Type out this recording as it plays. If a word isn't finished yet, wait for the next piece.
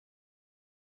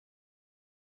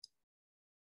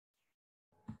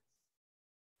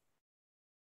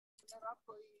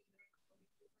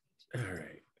All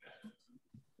right.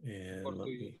 And let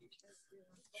me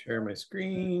share my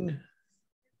screen.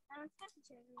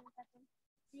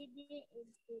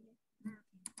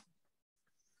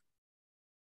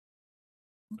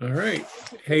 All right.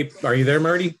 Hey, are you there,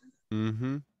 Marty?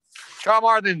 Mm-hmm. Ciao,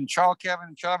 Martin. Ciao,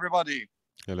 Kevin. Ciao, everybody.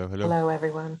 Hello, hello. Hello,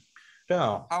 everyone.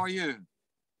 Ciao. How are you?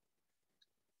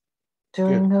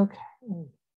 Doing Good. okay.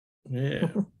 Yeah.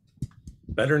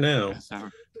 Better now.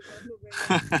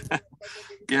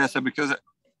 Yes, because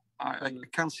I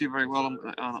can't see very well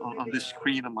on this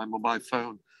screen on my mobile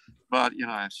phone. But, you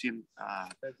know, I've seen, I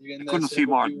couldn't see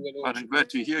Martin, but I'm glad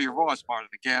to hear your voice, Martin,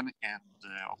 again. And,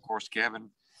 of course, Kevin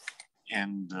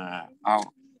and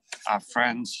our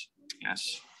friends.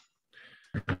 Yes.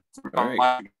 All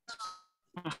right.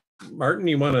 Martin,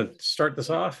 you want to start this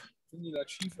off?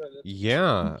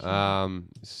 Yeah.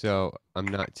 So I'm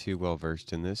not too well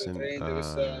versed in this, and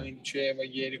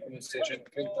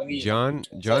John,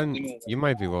 you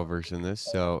might be well versed in this.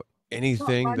 So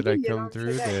anything that I come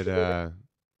through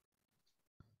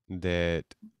that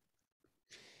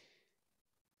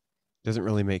doesn't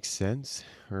really make sense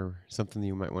or something that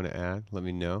you might want to add, let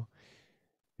me know.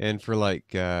 And for like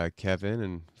Kevin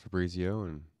and Fabrizio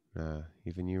and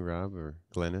even you, Rob, or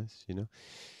Glennis, you know,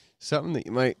 something that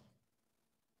you might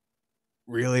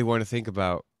really want to think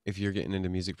about if you're getting into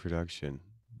music production.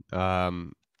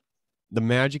 The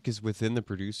magic is within the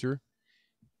producer.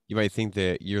 You might think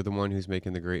that you're the one who's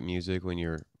making the great music when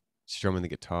you're strumming the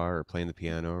guitar or playing the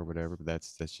piano or whatever, but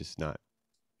that's just not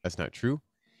true.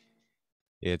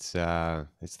 It's the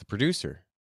producer.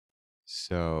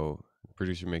 So the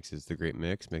producer mixes the great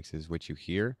mix, mixes what you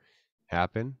hear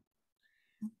happen.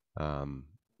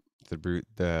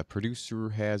 The producer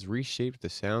has reshaped the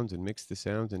sounds and mixed the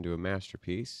sounds into a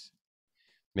masterpiece.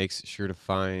 Makes sure to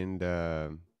find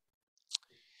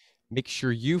make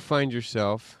sure you find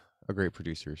yourself a great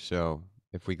producer. So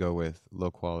if we go with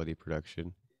low quality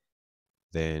production,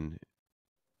 then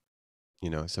you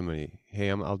know somebody,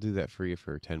 hey, I'll do that for you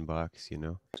for $10. You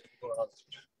know,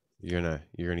 you're gonna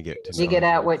get to know. You get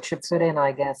out what you put in,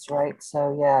 I guess, right?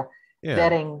 So yeah.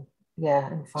 Vetting,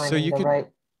 and finding the right.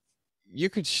 You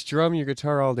could strum your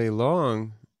guitar all day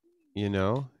long, you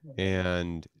know,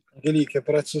 and and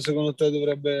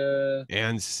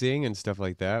sing and stuff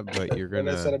like that, but you're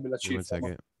gonna. One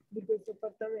second.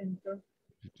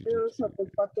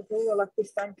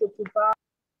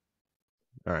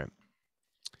 All right.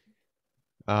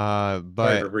 But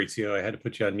sorry, Fabrizio, I had to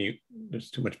put you on mute.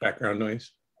 There's too much background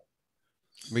noise.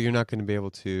 But you're not going to be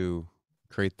able to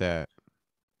create that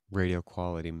radio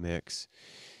quality mix.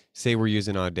 Say we're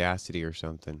using Audacity or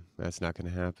something. That's not going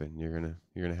to happen. You're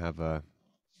gonna have a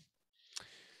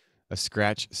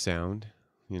scratch sound,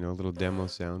 you know, a little demo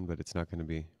sound, but it's not going to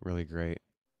be really great.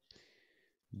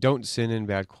 Don't send in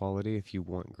bad quality if you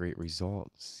want great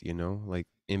results, you know, like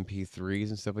MP3s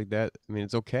and stuff like that. I mean,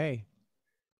 it's okay.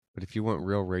 But if you want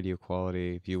real radio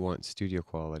quality, if you want studio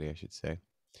quality, I should say,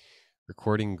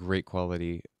 recording great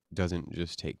quality doesn't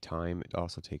just take time. It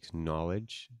also takes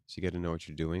knowledge. So you got to know what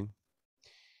you're doing.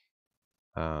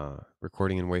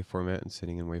 Recording in WAV format and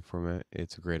sitting in WAV format,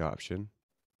 it's a great option.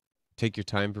 Take your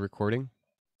time for recording.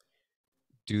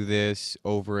 Do this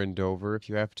over and over if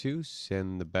you have to.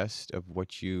 Send the best of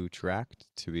what you tracked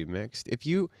to be mixed. If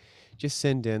you just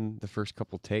send in the first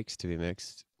couple takes to be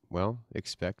mixed, well,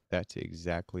 expect that to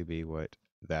exactly be what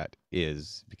that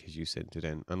is because you sent it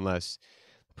in. Unless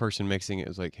the person mixing it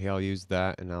is like, hey, I'll use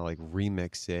that and I'll like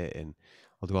remix it and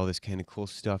I'll do all this kind of cool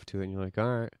stuff to it. And you're like,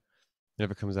 all right. And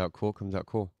if it comes out cool, comes out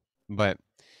cool. But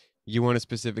you want a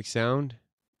specific sound,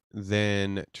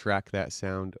 then track that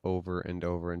sound over and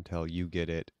over until you get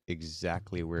it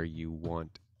exactly where you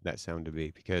want that sound to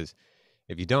be. Because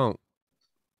if you don't,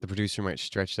 the producer might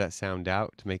stretch that sound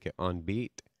out to make it on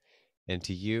beat. And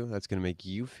to you, that's going to make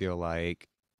you feel like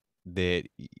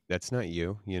that's not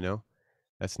you, you know?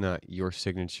 That's not your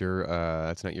signature.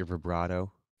 That's not your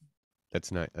vibrato.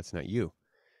 That's not you.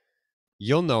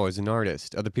 You'll know as an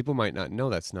artist. Other people might not know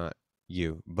that's not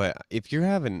you. But if you're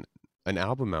having an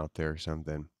album out there or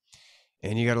something,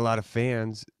 and you got a lot of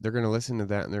fans, they're gonna listen to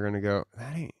that and they're gonna go,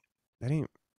 that ain't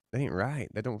right.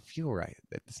 That don't feel right.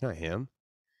 That's not him.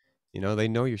 You know, they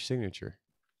know your signature.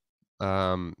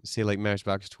 Say like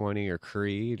Matchbox 20 or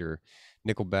Creed or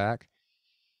Nickelback.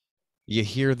 You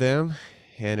hear them,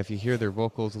 and if you hear their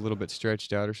vocals a little bit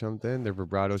stretched out or something, their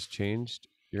vibrato's changed,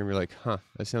 you're gonna be like, huh,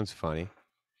 that sounds funny.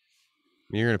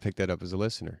 And you're gonna pick that up as a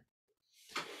listener.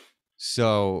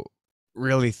 So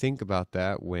really think about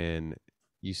that when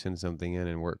you send something in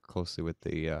and work closely with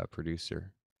the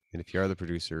producer. And if you are the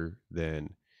producer,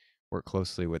 then work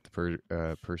closely with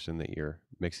the person that you're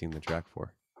mixing the track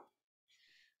for.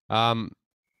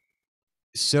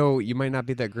 So you might not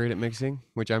be that great at mixing,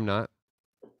 which I'm not.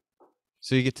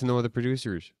 So you get to know other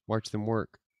producers, watch them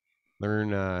work,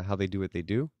 learn how they do what they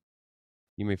do.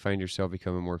 You may find yourself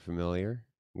becoming more familiar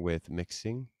with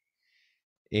mixing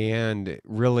and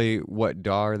really what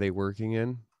DAW are they working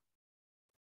in,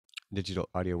 digital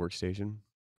audio workstation,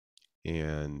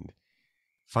 and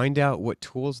find out what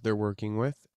tools they're working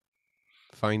with,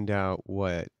 find out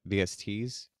what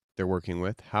VSTs they're working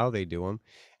with, how they do them,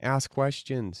 ask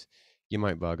questions. You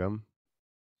might bug them.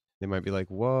 They might be like,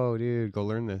 whoa, dude, go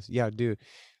learn this. Yeah, dude,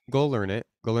 go learn it.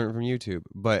 Go learn it from YouTube.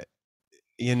 But,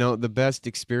 you know, the best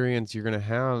experience you're going to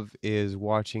have is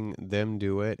watching them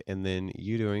do it and then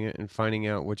you doing it and finding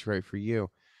out what's right for you.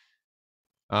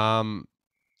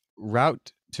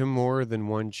 Route to more than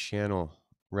one channel.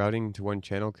 Routing to one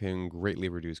channel can greatly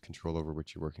reduce control over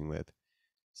what you're working with.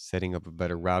 Setting up a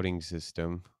better routing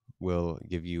system will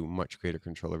give you much greater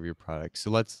control over your product. So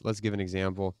let's give an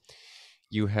example.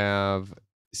 You have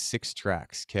 6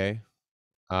 tracks, okay?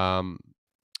 And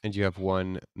you have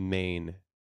one main.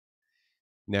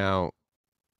 Now,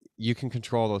 you can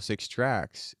control those 6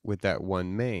 tracks with that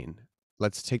one main.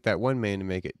 Let's take that one main and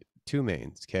make it 2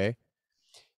 mains, okay?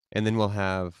 And then we'll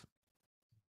have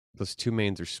those 2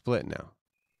 mains are split now.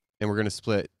 And we're going to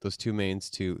split those 2 mains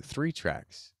to 3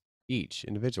 tracks each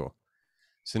individual.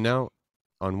 So now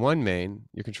on one main,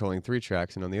 you're controlling 3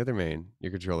 tracks, and on the other main,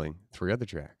 you're controlling 3 other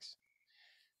tracks.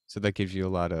 So that gives you a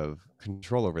lot of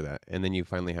control over that. And then you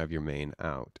finally have your main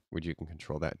out, where you can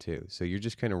control that too. So you're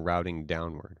just kind of routing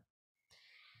downward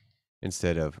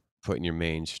instead of putting your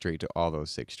main straight to all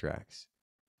those 6 tracks.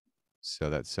 So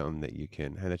that's something that you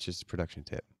can, and that's just a production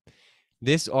tip.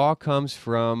 This all comes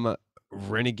from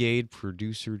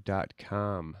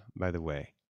renegadeproducer.com, by the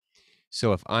way.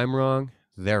 So if I'm wrong,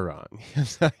 they're wrong.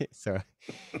 So,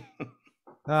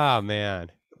 oh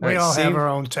man, we all have our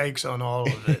own takes on all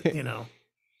of it, you know.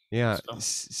 Yeah, so.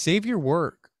 Save your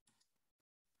work.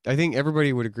 I think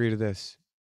everybody would agree to this.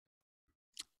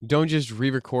 Don't just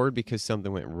re-record because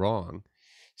something went wrong.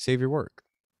 Save your work.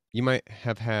 You might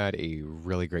have had a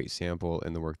really great sample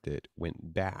in the work that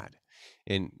went bad.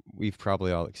 And we've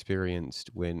probably all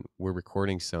experienced when we're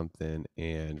recording something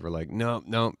and we're like,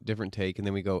 no, different take. And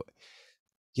then we go,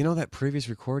 you know, that previous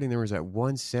recording, there was that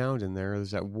one sound in there.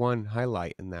 There's that one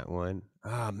highlight in that one.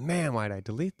 Ah, man, why'd I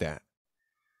delete that?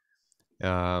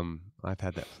 I've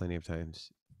had that plenty of times.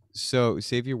 So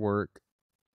save your work.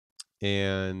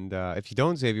 And if you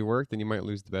don't save your work, then you might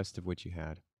lose the best of what you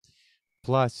had.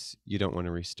 Plus, you don't want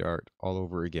to restart all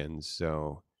over again.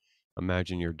 So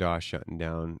imagine your DAW shutting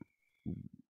down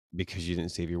because you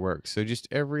didn't save your work. So just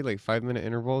every like 5-minute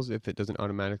intervals, if it doesn't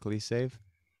automatically save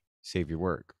your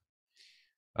work.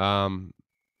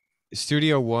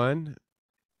 Studio One,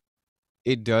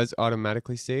 it does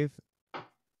automatically save,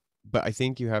 but I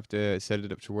think you have to set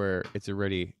it up to where it's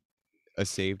already a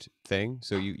saved thing.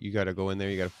 So you got to go in there,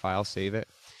 you got to file, save it,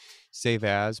 save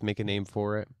as, make a name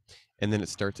for it, and then it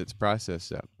starts its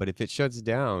process up. But if it shuts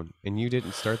down and you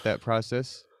didn't start that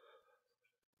process,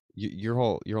 your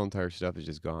whole entire stuff is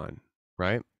just gone,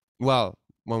 right? Well,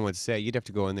 one would say you'd have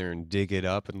to go in there and dig it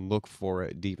up and look for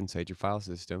it deep inside your file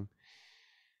system.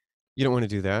 You don't want to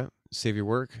do that. Save your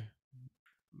work.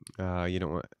 You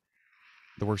don't want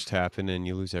the worst to happen and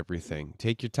you lose everything.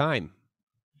 Take your time,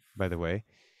 by the way.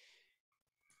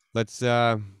 Let's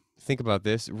think about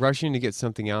this. Rushing to get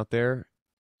something out there,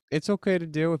 it's okay to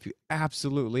do if you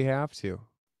absolutely have to.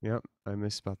 Yep, I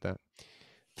missed about that.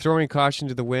 Throwing caution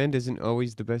to the wind isn't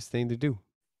always the best thing to do.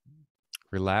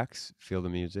 Relax, feel the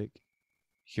music,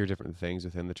 hear different things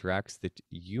within the tracks that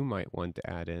you might want to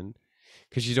add in,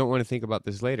 because you don't want to think about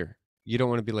this later. You don't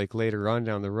want to be like later on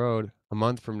down the road, a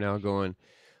month from now, going,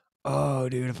 oh,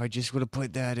 dude, if I just would have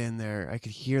put that in there, I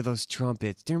could hear those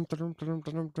trumpets. You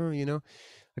know,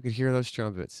 I could hear those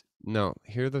trumpets. No,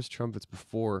 hear those trumpets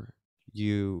before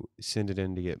you send it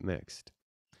in to get mixed.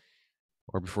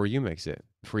 Or before you mix it,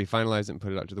 before you finalize it and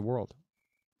put it out to the world.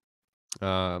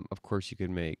 Of course, you could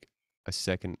make a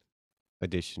second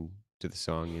addition to the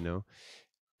song, you know,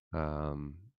 a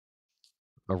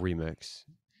remix,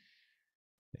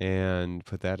 and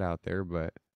put that out there.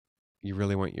 But you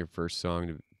really want your first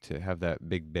song to have that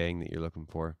big bang that you're looking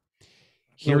for.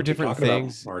 Hear different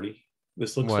things. About, Marty,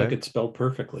 this looks like it's spelled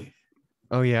perfectly.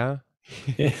 Oh yeah.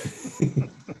 Yeah.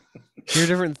 Hear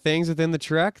different things within the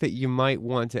track that you might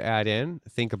want to add in.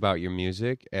 Think about your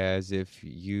music as if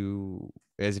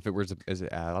it was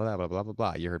blah blah blah blah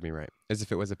blah. You heard me right. As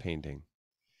if it was a painting.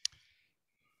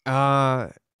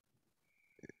 I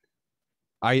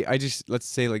just, let's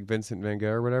say like Vincent van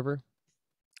Gogh or whatever.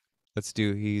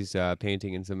 He's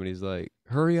painting and somebody's like,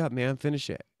 hurry up, man, finish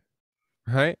it.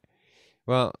 Right?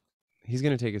 Well, he's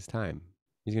going to take his time.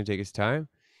 He's going to take his time.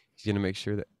 He's going to make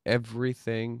sure that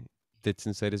everything that's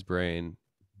inside his brain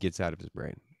gets out of his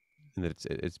brain, and that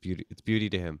it's beauty. It's beauty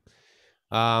to him.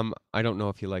 I don't know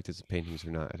if he liked his paintings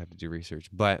or not. I'd have to do research.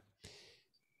 But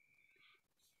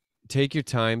take your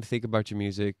time. Think about your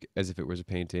music as if it was a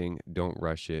painting. Don't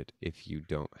rush it if you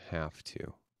don't have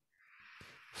to.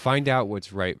 Find out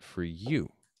what's right for you.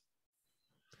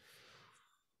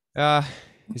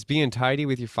 Is being tidy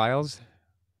with your files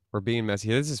or being messy?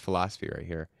 This is philosophy right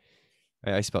here.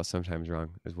 I spell sometimes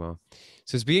wrong as well.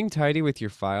 So is being tidy with your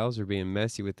files or being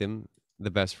messy with them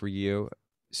the best for you?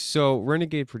 So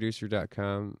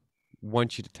renegadeproducer.com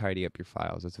wants you to tidy up your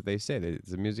files. That's what they say.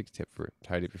 It's a music tip for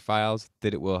tidy up your files,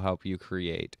 that it will help you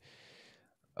create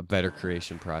a better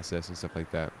creation process and stuff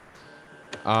like that.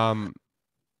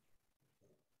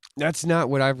 That's not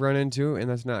what I've run into, and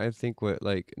that's not, I think, what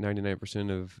like 99%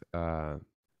 of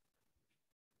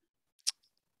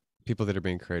people that are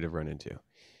being creative run into.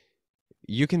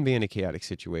 You can be in a chaotic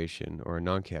situation or a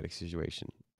non-chaotic situation,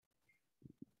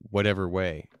 whatever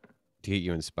way, to get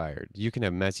you inspired. You can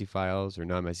have messy files or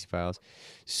non-messy files.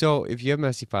 So if you have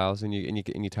messy files and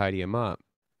you tidy them up,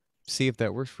 see if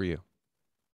that works for you.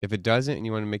 If it doesn't and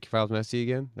you want to make your files messy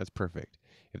again, that's perfect.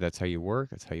 If that's how you work,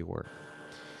 that's how you work.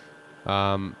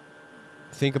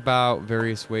 Think about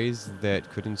various ways that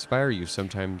could inspire you.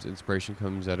 Sometimes inspiration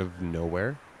comes out of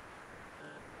nowhere.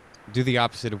 Do the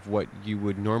opposite of what you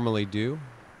would normally do.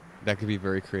 That could be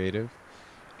very creative.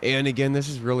 And again, this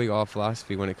is really all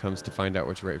philosophy when it comes to find out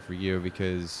what's right for you,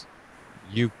 because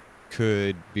you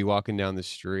could be walking down the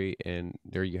street and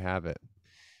there you have it.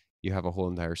 You have a whole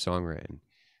entire song written.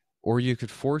 Or you could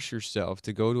force yourself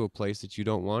to go to a place that you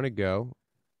don't want to go.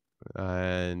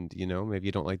 And, you know, maybe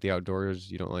you don't like the outdoors,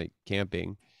 you don't like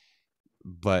camping,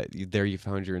 but there you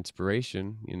found your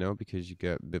inspiration, you know, because you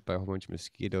got bit by a whole bunch of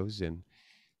mosquitoes and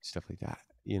stuff like that.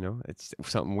 You know, it's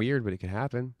something weird, but it can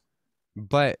happen.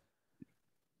 But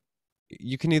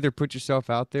you can either put yourself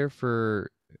out there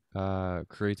for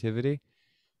creativity,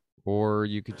 or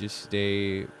you could just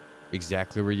stay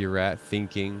exactly where you're at,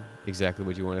 thinking exactly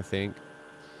what you want to think.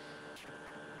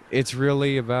 It's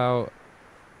really about...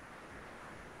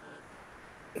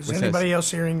 Is anybody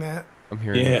else hearing that? I'm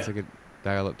hearing it. It's like a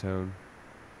dial-up tone.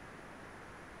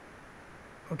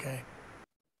 Okay.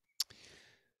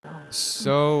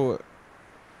 So...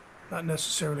 Not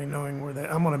necessarily knowing where that...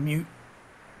 I'm on a mute.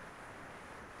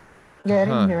 Yeah, I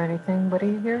didn't hear anything. What are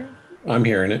you hearing? I'm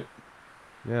hearing it.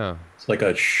 Yeah. It's like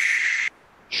a shh.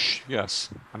 Shh. Yes,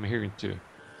 I'm hearing too.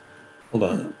 Hold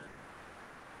on.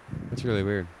 That's really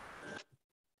weird.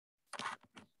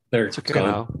 There, it's okay gone.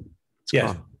 now. It's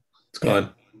gone. It's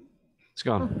gone. It's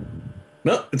gone.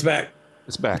 No, it's back.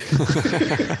 It's back.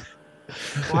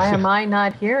 Why am I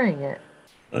not hearing it?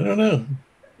 I don't know.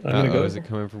 I'm gonna go. Is it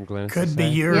coming from Glenn? Could be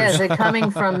yours. Yeah, is it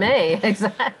coming from me?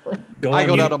 Exactly. I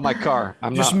got out of my car.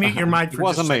 Just mute your mic for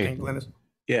just a second, me. Glennis.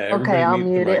 Yeah. Okay, I'll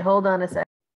mute it. Hold on a second.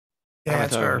 Yeah,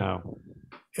 it's her. No.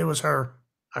 It was her.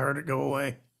 I heard it go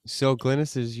away. So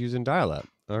Glennis is using dial-up.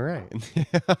 All right.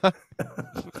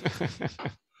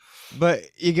 But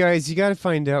you guys, you got to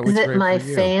find out what's right for you. Is it my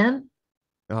fan?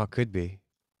 Oh, it could be.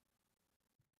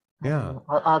 Yeah.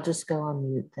 I'll just go on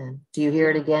mute then. Do you hear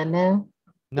it again now?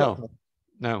 No.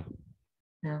 No.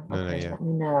 No. No, Okay, not let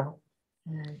me know.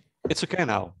 It's okay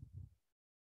now.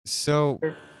 So,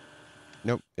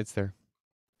 nope, it's there.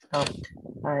 Oh, all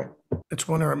right. It's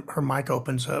when her mic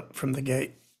opens up from the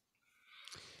gate.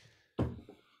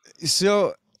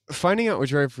 So, finding out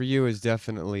what's right for you is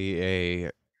definitely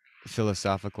a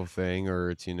philosophical thing,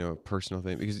 or it's, you know, a personal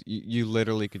thing, because you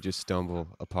literally could just stumble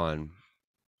upon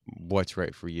what's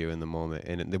right for you in the moment,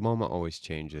 and the moment always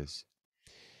changes.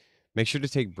 Make sure to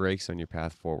take breaks on your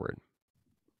path forward.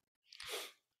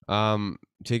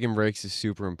 Taking breaks is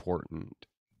super important.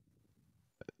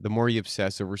 The more you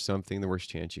obsess over something, the worse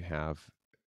chance you have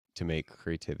to make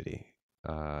creativity.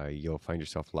 You'll find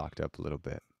yourself locked up a little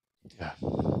bit. Yeah.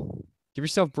 Give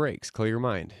yourself breaks. Clear your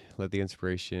mind. Let the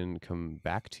inspiration come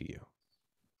back to you.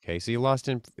 Okay, so you lost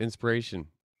inspiration.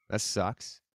 That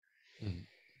sucks. Mm.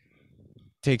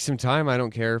 Take some time. I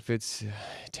don't care if it's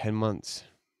 10 months,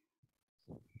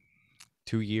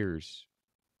 2 years.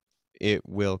 It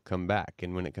will come back.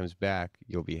 And when it comes back,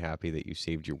 you'll be happy that you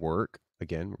saved your work.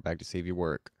 Again, we're back to save your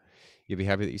work. You'll be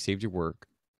happy that you saved your work.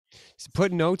 So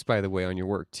put notes, by the way, on your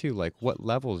work too. Like, what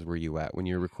levels were you at when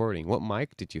you were recording? What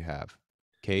mic did you have?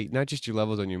 Okay, not just your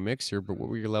levels on your mixer, but what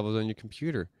were your levels on your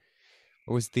computer?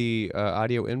 What was the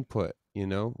audio input? You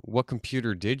know, what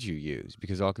computer did you use?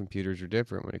 Because all computers are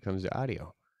different when it comes to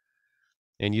audio.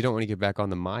 And you don't want to get back on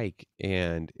the mic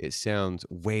and it sounds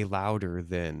way louder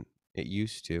than it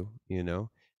used to, you know?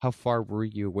 How far were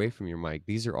you away from your mic?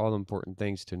 These are all important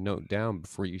things to note down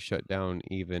before you shut down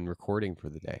even recording for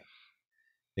the day.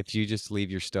 If you just leave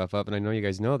your stuff up, and I know you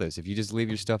guys know this, if you just leave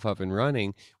your stuff up and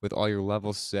running with all your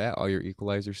levels set, all your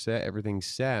equalizers set, everything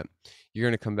set, you're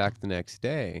going to come back the next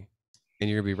day and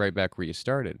you're going to be right back where you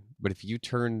started. But if you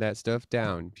turn that stuff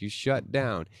down, if you shut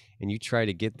down and you try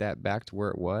to get that back to where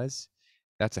it was,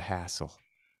 that's a hassle.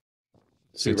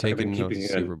 So taking notes keeping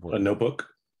is super important. A notebook?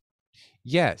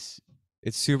 Yes.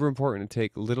 It's super important to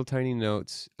take little tiny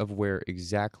notes of where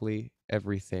exactly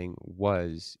everything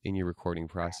was in your recording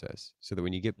process so that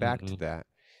when you get back to that,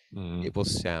 it will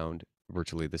sound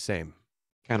virtually the same.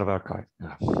 Kind of archive.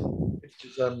 Yeah.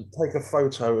 Take a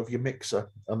photo of your mixer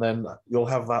and then you'll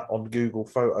have that on Google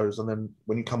Photos. And then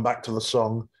when you come back to the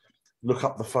song, look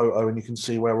up the photo and you can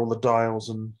see where all the dials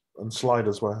and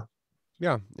sliders were.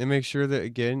 Yeah, and make sure that,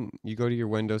 again, you go to your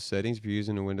Windows settings if you're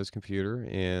using a Windows computer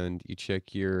and you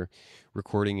check your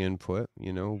recording input,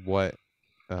 you know, what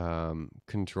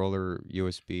controller,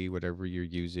 USB, whatever you're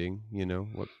using, you know,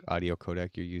 what audio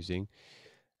codec you're using,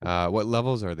 what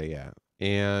levels are they at?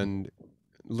 And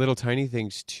little tiny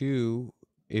things too,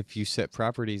 if you set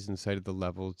properties inside of the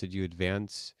levels, did you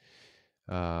advance?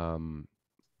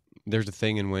 There's a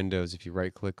thing in Windows, if you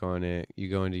right click on it, you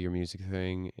go into your music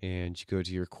thing and you go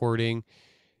to your recording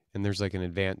and there's like an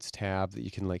advanced tab that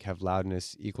you can like have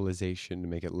loudness equalization to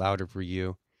make it louder for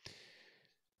you.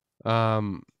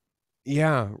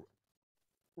 Yeah.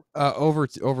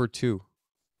 Over two.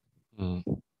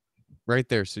 Right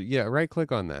there. So yeah, right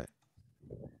click on that.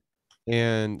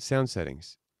 And sound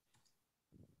settings.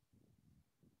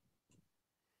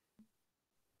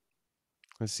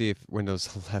 Let's see if Windows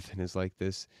 11 is like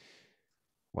this.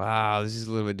 Wow, this is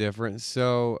a little bit different.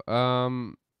 So,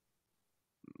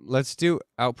 let's do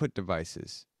output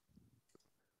devices.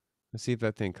 Let's see if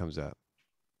that thing comes up.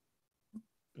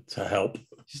 To help.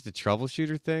 Just a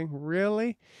troubleshooter thing?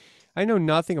 Really? I know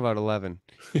nothing about 11.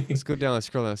 Let's go down, let's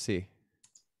scroll down and see.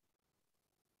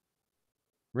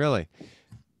 Really?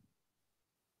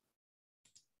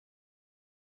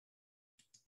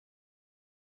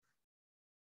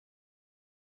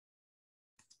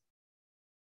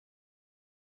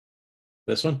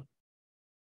 This one?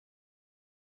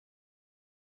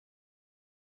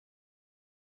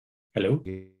 Hello?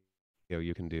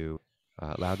 You can do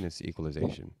loudness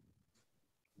equalization.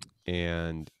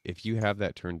 And if you have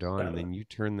that turned on and then you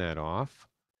turn that off,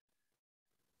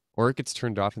 or it gets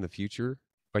turned off in the future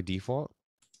by default,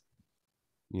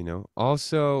 you know,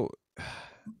 also,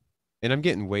 and I'm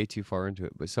getting way too far into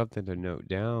it, but something to note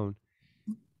down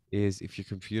is if your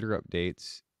computer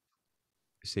updates,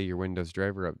 say your Windows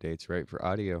driver updates, right, for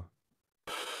audio,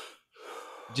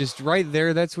 just right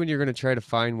there, that's when you're going to try to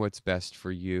find what's best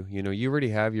for you. You know, you already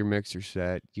have your mixer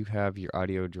set, you have your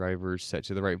audio drivers set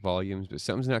to the right volumes, but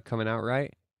something's not coming out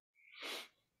right,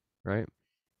 right?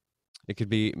 It could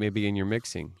be maybe in your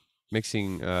mixing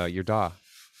your DAW.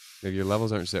 Maybe your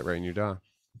levels aren't set right in your DAW.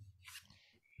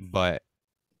 But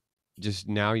just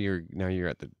now you're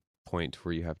at the point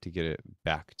where you have to get it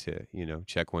back to, you know,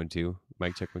 check 1 2,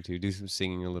 mic check 1 2, do some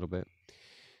singing a little bit.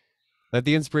 Let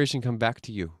the inspiration come back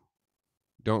to you.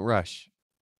 Don't rush.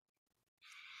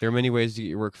 There are many ways to get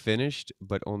your work finished,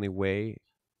 but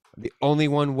the only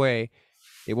one way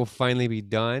it will finally be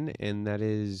done, and that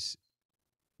is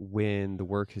when the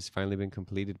work has finally been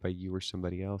completed by you or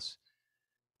somebody else.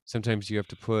 Sometimes you have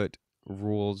to put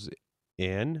rules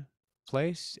in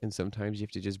place, and sometimes you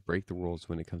have to just break the rules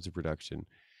when it comes to production.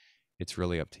 It's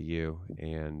really up to you,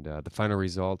 and the final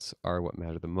results are what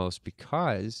matter the most,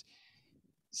 because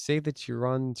say that you're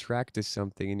on track to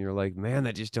something and you're like, man,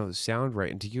 that just don't sound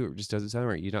right, and to you it just doesn't sound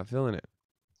right, you're not feeling it,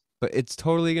 but it's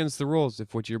totally against the rules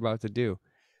of what you're about to do.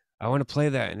 I want to play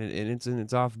that, and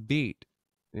it's off beat,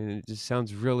 and it just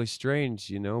sounds really strange,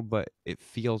 you know, but it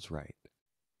feels right.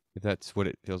 If that's what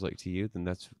it feels like to you, then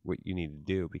that's what you need to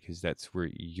do, because that's where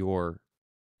your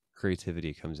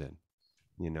creativity comes in,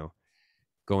 you know,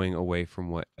 going away from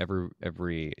whatever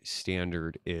every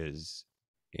standard is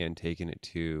and taking it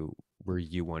to where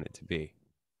you want it to be.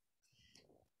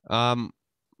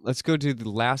 Let's go to the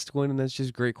last one, and that's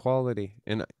just great quality.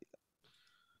 And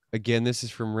again, this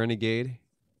is from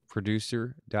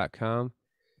renegadeproducer.com.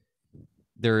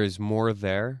 There is more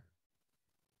there,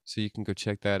 so you can go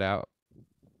check that out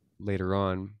later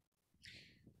on.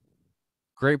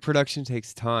 Great production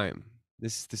takes time.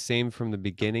 This is the same from the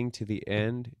beginning to the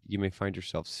end. You may find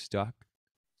yourself stuck,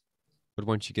 but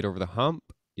once you get over the hump,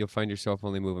 you'll find yourself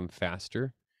only moving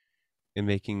faster and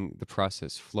making the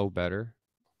process flow better.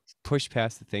 Push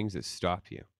past the things that stop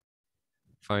you.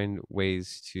 find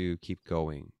ways to keep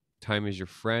going. Time is your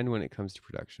friend when it comes to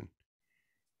production.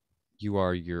 You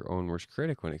are your own worst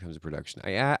critic when it comes to production.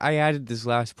 I added this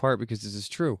last part because this is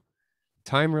true.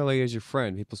 Time really is your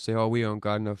friend. People say, oh, we don't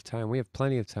got enough time. We have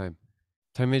plenty of time.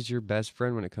 Time is your best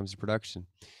friend when it comes to production.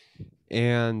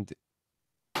 And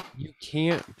you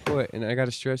can't put, and I got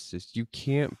to stress this, you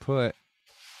can't put,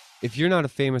 if you're not a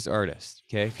famous artist,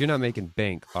 okay, if you're not making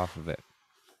bank off of it,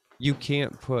 you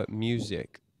can't put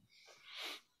music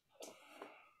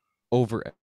over,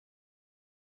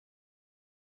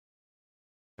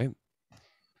 right?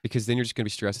 Because then you're just going to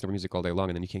be stressing over music all day long,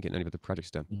 and then you can't get any of the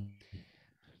projects done.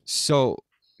 So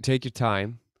take your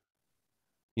time.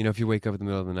 You know, if you wake up in the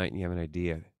middle of the night and you have an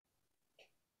idea,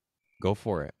 go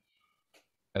for it.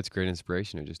 That's great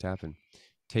inspiration. It just happened.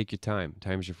 Take your time.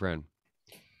 Time's your friend.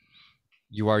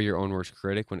 You are your own worst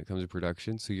critic when it comes to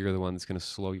production, so you're the one that's going to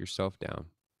slow yourself down.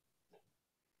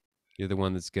 You're the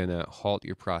one that's going to halt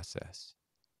your process.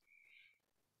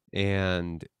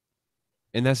 And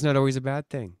that's not always a bad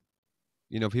thing.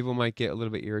 You know, people might get a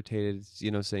little bit irritated,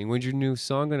 you know, saying, when's your new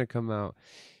song going to come out?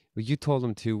 Well, you told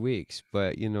them 2 weeks,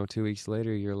 but, you know, 2 weeks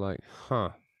later, you're like,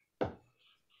 huh,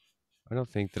 I don't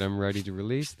think that I'm ready to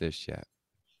release this yet.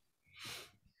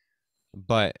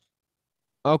 But,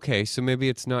 okay, so maybe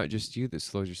it's not just you that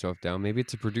slows yourself down. Maybe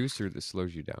it's a producer that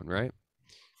slows you down, right?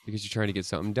 Because you're trying to get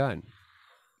something done.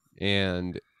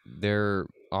 And they're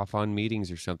off on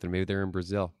meetings or something. Maybe they're in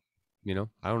Brazil, you know,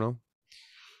 I don't know.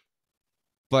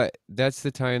 But that's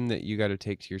the time that you got to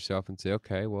take to yourself and say,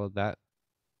 okay, well, that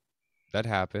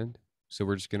happened, so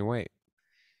we're just going to wait.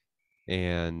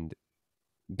 And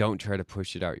don't try to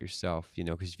push it out yourself, you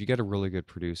know, because if you got a really good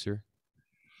producer,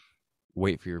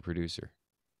 wait for your producer,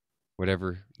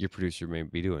 whatever your producer may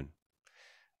be doing.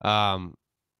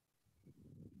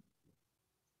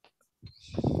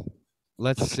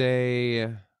 Let's say,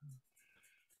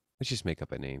 let's just make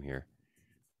up a name here.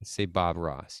 Let's say Bob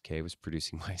Ross, okay, was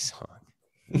producing my song.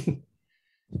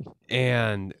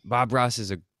 And Bob Ross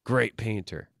is a great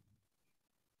painter.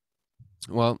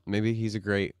 Well, maybe he's a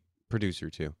great producer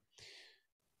too.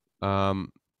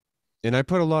 And I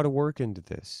put a lot of work into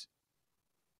this.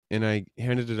 And I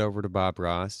handed it over to Bob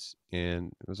Ross,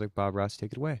 and it was like, Bob Ross,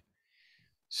 take it away.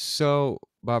 So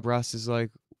Bob Ross is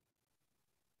like,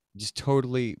 just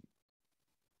totally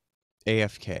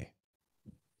AFK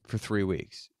for 3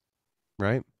 weeks,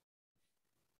 right?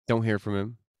 Don't hear from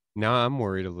him. Now I'm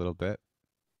worried a little bit.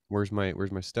 Where's my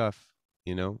stuff,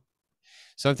 you know?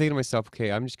 So I'm thinking to myself,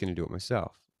 okay, I'm just going to do it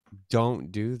myself.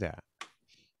 Don't do that.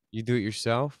 You do it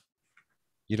yourself.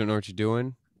 You don't know what you're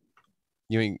doing.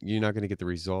 You're not going to get the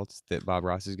results that Bob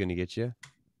Ross is going to get you.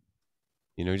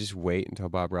 You know, just wait until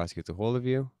Bob Ross gets a hold of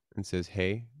you and says,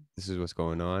 hey, this is what's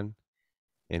going on,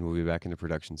 and we'll be back into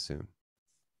production soon.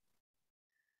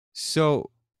 So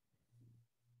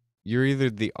you're either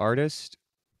the artist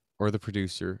or the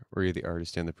producer, or you're the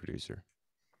artist and the producer.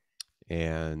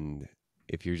 And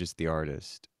if you're just the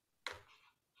artist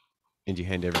and you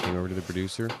hand everything over to the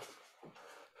producer,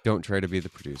 don't try to be the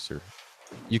producer.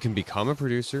 You can become a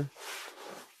producer,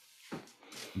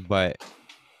 but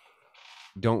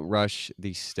don't rush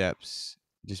these steps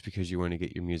just because you want to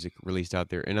get your music released out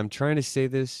there. And I'm trying to say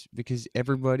this because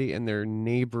everybody and their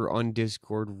neighbor on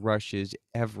Discord rushes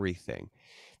everything.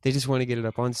 They just want to get it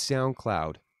up on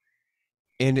SoundCloud.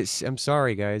 And I'm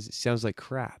sorry, guys, it sounds like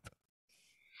crap.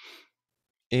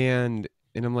 And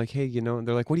I'm like, hey, you know, and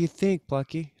they're like, what do you think,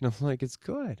 Plucky? And I'm like, it's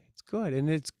good. It's good. And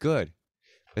it's good.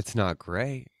 It's not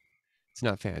great. It's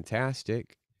not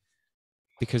fantastic.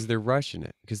 Because they're rushing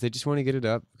it. Because they just want to get it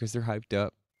up. Because they're hyped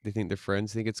up. They think their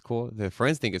friends think it's cool. Their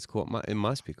friends think it's cool. It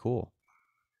must be cool.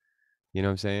 You know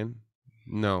what I'm saying?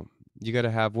 No. You got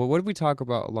to have, well, what did we talk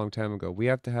about a long time ago? We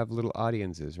have to have little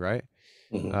audiences, right?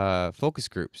 Mm-hmm. Focus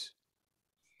groups.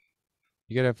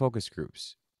 You got to have focus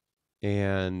groups.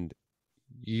 And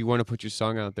you want to put your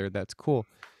song out there, that's cool.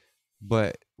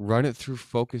 But run it through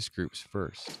focus groups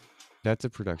first. That's a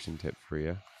production tip for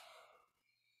you.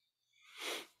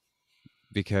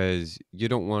 Because you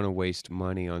don't want to waste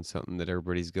money on something that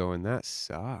everybody's going, that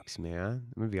sucks, man.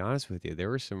 I'm going to be honest with you. There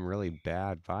were some really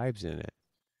bad vibes in it.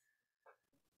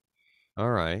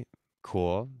 All right,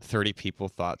 cool. 30 people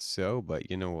thought so,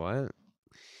 but you know what?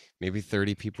 Maybe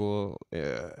 30 people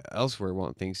elsewhere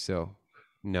won't think so.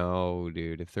 No,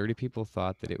 dude. If 30 people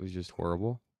thought that it was just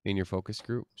horrible in your focus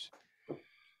groups,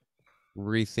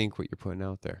 rethink what you're putting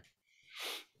out there.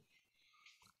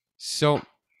 So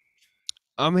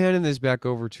I'm handing this back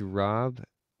over to Rob,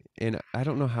 and I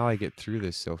don't know how I get through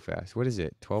this so fast. What is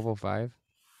it, 12:05?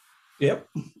 Yep.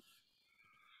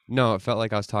 No, it felt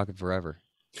like I was talking forever.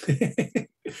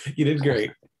 You did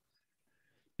great.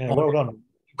 Yeah, well done.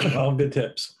 All good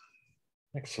tips.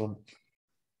 Excellent.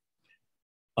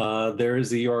 There is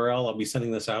the URL. I'll be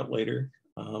sending this out later.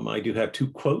 I do have 2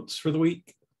 quotes for the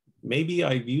week. Maybe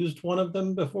I've used one of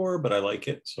them before, but I like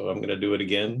it, so I'm going to do it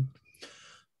again.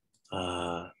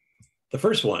 The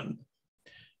first one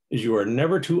is, you are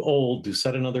never too old to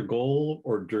set another goal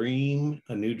or dream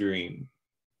a new dream.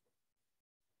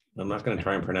 I'm not going to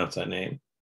try and pronounce that name,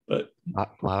 but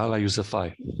I'll use the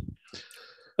 5.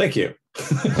 Thank you.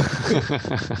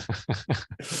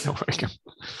 You're welcome.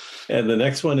 And the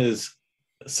next one is,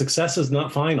 success is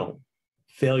not final.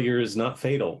 Failure is not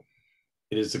fatal.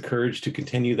 It is the courage to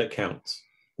continue that counts.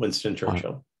 Winston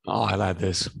Churchill. Oh, I like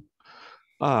this.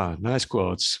 Nice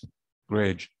quotes.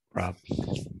 Great, Rob.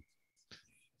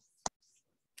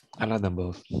 I like them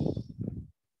both.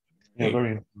 Yeah,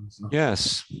 very.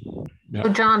 Yes. Yeah. So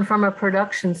John, from a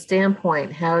production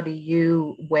standpoint, how do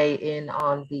you weigh in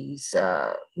on these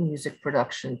music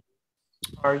production?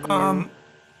 Are you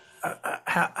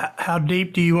how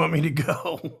deep do you want me to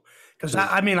go? Because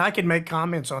I mean, I can make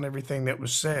comments on everything that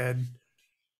was said.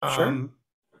 Sure.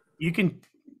 You can,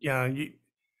 I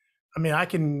mean, I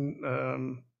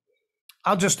can.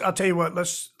 I'll tell you what.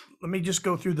 Let me just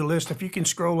go through the list. If you can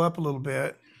scroll up a little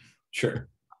bit. Sure.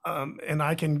 And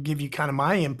I can give you kind of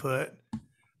my input.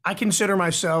 I consider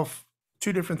myself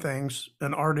 2 different things: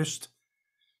 an artist.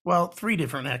 Well, 3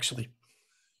 different actually: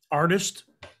 artist,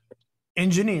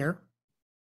 engineer,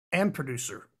 and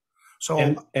producer. So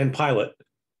and pilot.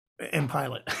 And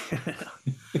pilot.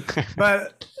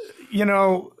 But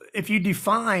if you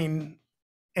define,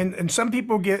 and some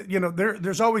people get,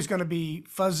 there's always going to be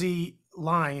fuzzy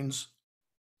lines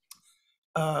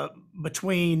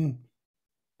between,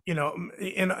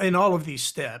 in all of these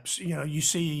steps. You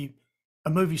see a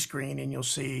movie screen and you'll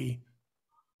see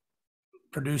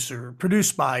producer,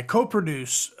 produced by,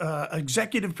 co-produce,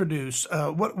 executive produce.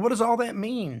 What does all that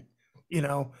mean?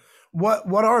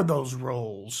 What are those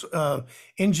roles?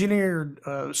 Engineer,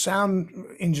 sound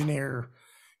engineer,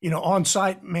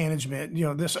 on-site management,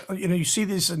 you see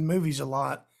this in movies a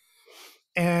lot.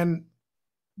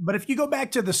 But if you go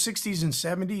back to the 60s and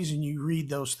 70s and you read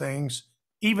those things,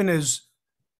 even as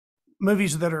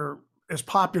movies that are as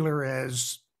popular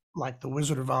as like The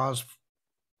Wizard of Oz,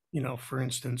 for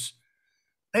instance,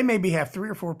 they maybe have 3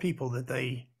 or 4 people that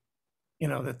they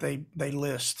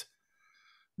list.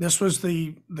 This was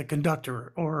the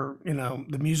conductor, or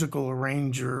the musical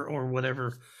arranger, or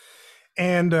whatever.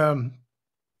 And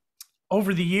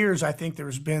over the years, I think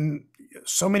there's been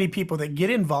so many people that get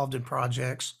involved in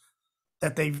projects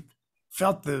that they've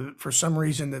felt for some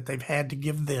reason that they've had to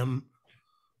give them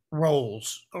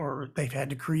roles, or they've had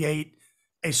to create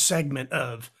a segment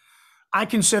of. I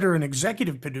consider an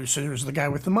executive producer as the guy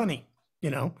with the money,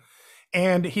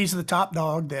 and he's the top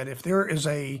dog. That if there is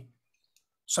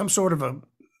some sort of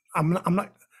I'm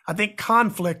not. I think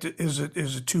conflict is a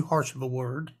too harsh of a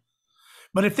word,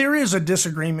 but if there is a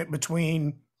disagreement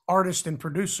between artist and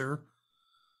producer,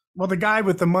 well, the guy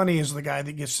with the money is the guy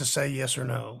that gets to say yes or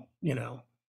no.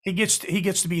 He gets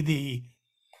to be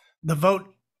the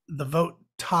vote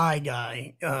tie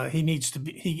guy. He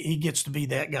gets to be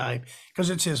that guy because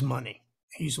it's his money.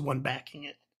 He's the one backing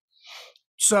it.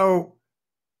 So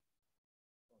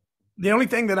the only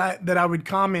thing that I would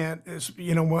comment is,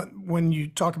 when you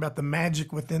talk about the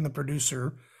magic within the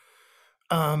producer,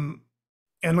 and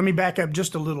let me back up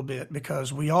just a little bit,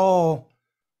 because we all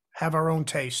have our own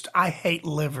taste. I hate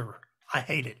liver. I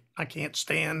hate it. I can't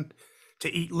stand to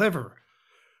eat liver,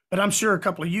 but I'm sure a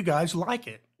couple of you guys like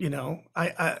it.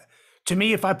 To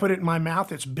me, if I put it in my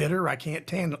mouth, it's bitter. I can't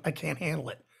handle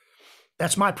it.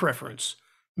 That's my preference.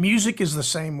 Music is the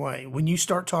same way. When you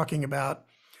start talking about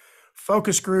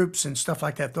focus groups and stuff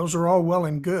like that, those are all well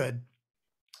and good,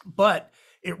 but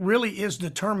it really is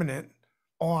determinant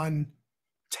on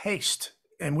taste.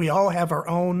 And we all have our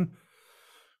own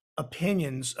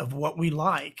opinions of what we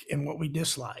like and what we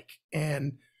dislike.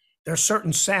 And there's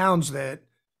certain sounds that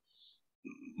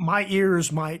my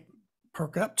ears might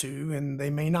perk up to, and they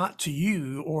may not to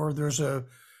you, or there's a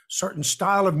certain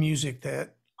style of music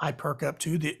that I perk up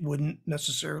to that wouldn't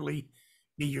necessarily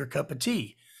be your cup of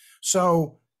tea.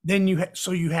 So then you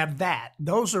have that.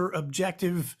 Those are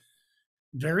objective,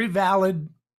 very valid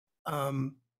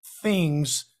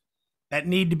things that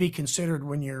need to be considered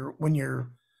when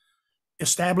you're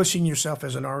establishing yourself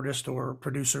as an artist or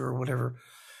producer or whatever.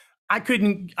 I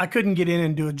couldn't get in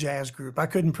and do a jazz group. I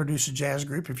couldn't produce a jazz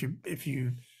group if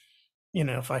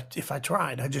I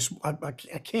tried.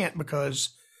 I can't, because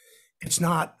it's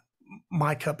not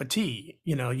my cup of tea.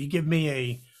 You give me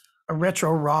a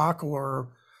retro rock or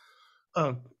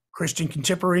a Christian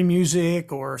contemporary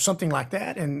music or something like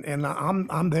that, and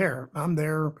I'm there. I'm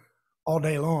there all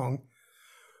day long.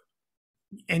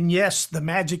 And yes, the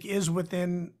magic is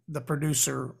within the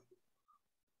producer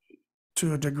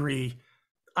to a degree.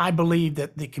 I believe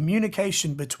that the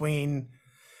communication between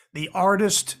the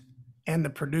artist and the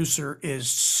producer is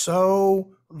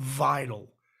so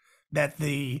vital that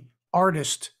the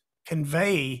artist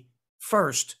convey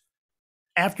first,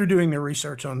 after doing their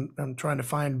research on trying to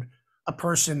find a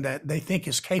person that they think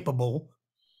is capable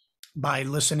by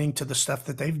listening to the stuff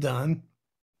that they've done,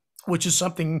 which is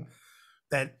something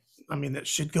that, I mean, that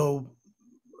should go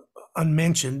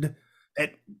unmentioned,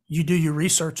 that you do your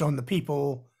research on the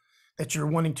people that you're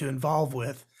wanting to involve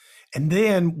with. And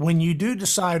then when you do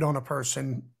decide on a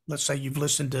person, let's say you've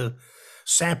listened to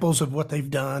samples of what they've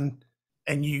done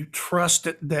and you trust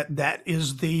that that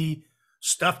is the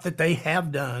stuff that they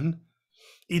have done,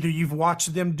 either you've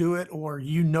watched them do it or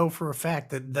you know for a fact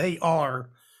that they are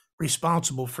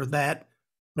responsible for that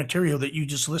material that you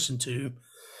just listened to,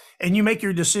 and you make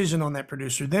your decision on that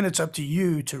producer, then it's up to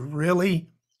you to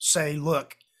really say,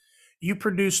 look, you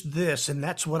produced this and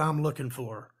that's what I'm looking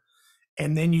for.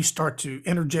 And then you start to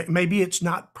interject. Maybe it's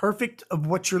not perfect of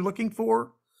what you're looking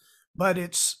for, but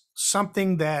it's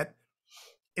something that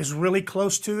is really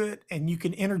close to it. And you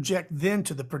can interject then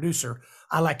to the producer.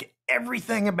 I like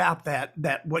everything about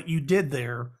that what you did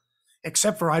there,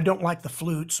 except for I don't like the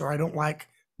flutes or I don't like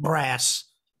brass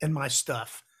in my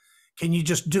stuff. Can you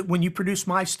just do, when you produce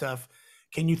my stuff,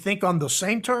 can you think on the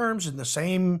same terms and the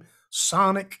same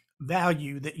sonic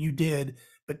value that you did,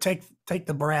 but take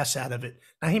the brass out of it?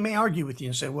 Now he may argue with you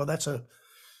and say, well, that's a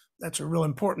real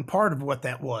important part of what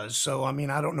that was. So, I mean,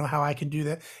 I don't know how I can do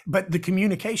that, but the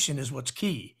communication is what's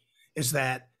key, is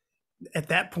that at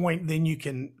that point, then you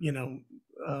can,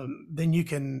 then you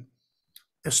can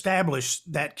establish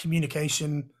that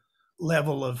communication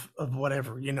level of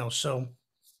whatever, so,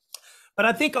 but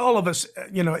I think all of us,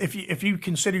 if you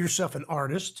consider yourself an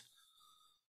artist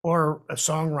or a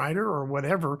songwriter or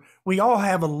whatever, we all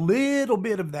have a little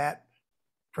bit of that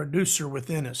producer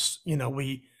within us.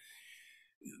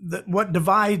 What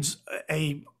divides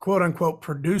a quote unquote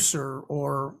producer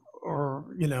or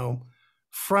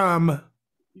from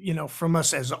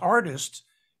us as artists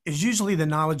is usually the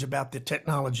knowledge about the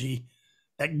technology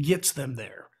that gets them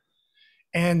there.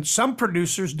 And some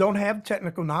producers don't have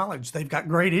technical knowledge. They've got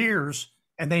great ears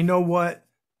and they know what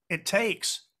it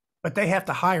takes, but they have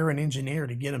to hire an engineer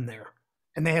to get them there.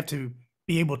 And they have to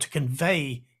be able to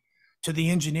convey to the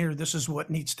engineer, this is what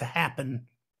needs to happen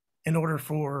in order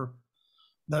for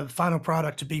the final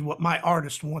product to be what my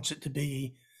artist wants it to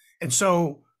be. And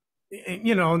so,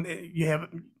 you have,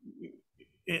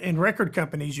 in record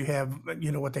companies, you have,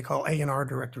 what they call A&R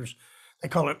directors. They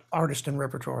call it artist and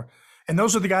repertoire. And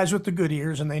those are the guys with the good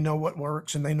ears, and they know what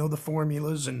works, and they know the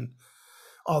formulas and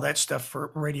all that stuff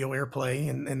for radio airplay.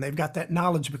 And they've got that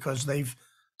knowledge because they've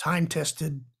time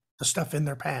tested the stuff in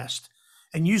their past.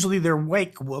 And usually their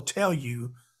wake will tell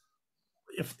you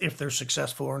if they're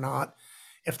successful or not,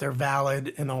 if they're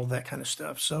valid and all that kind of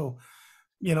stuff. So,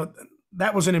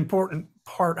 that was an important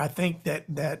part, I think,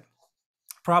 that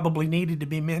probably needed to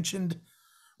be mentioned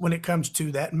when it comes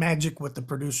to that magic with the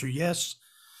producer. Yes,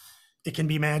 it can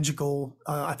be magical.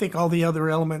 I think all the other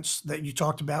elements that you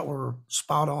talked about were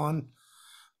spot on.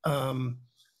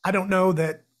 I don't know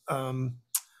that,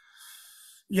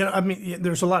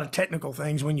 there's a lot of technical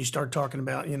things when you start talking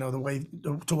about, the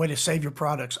way to save your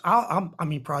products.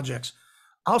 Projects.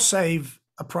 I'll save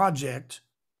a project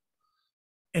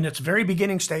in its very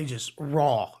beginning stages,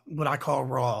 raw, what I call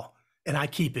raw, and I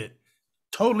keep it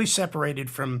totally separated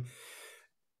from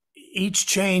each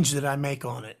change that I make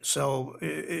on it. So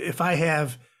if I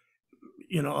have,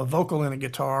 a vocal and a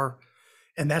guitar,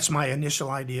 and that's my initial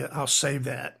idea, I'll save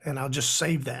that, and I'll just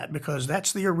save that because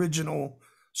that's the original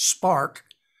spark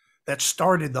that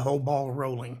started the whole ball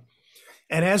rolling.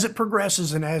 And as it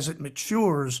progresses and as it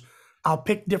matures, I'll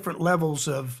pick different levels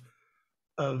of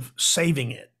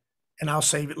saving it, and I'll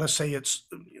save it. Let's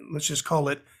just call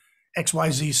it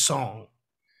XYZ song.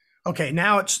 Okay,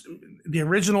 now it's the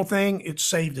original thing. It's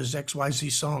saved as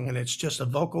XYZ song, and it's just a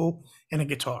vocal and a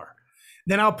guitar.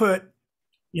 Then I'll put,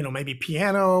 maybe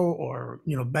piano or,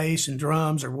 bass and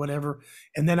drums or whatever.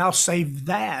 And then I'll save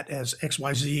that as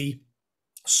XYZ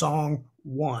song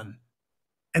 1.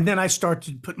 And then I start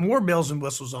to put more bells and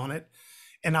whistles on it.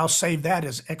 And I'll save that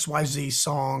as XYZ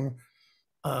song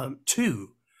 2.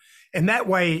 And that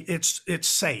way it's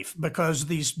safe because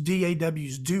these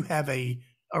DAWs do have a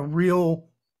real,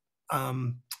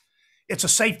 it's a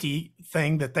safety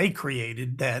thing that they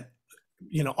created that,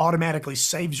 automatically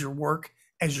saves your work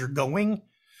as you're going.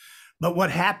 But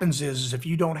what happens is if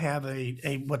you don't have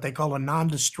a what they call a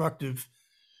non-destructive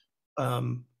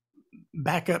um,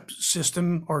 backup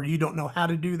system, or you don't know how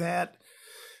to do that,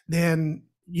 then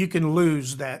you can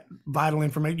lose that vital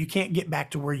information. You can't get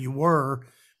back to where you were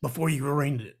before you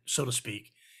ruined it, so to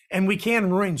speak. And we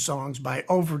can ruin songs by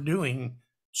overdoing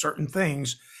certain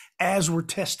things as we're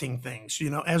testing things,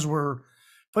 as we're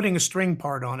putting a string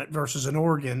part on it versus an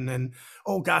organ. And,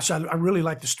 oh gosh, I really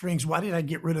like the strings. Why did I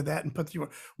get rid of that and put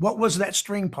what was that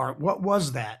string part? What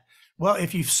was that? Well,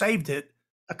 if you've saved it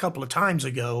a couple of times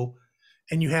ago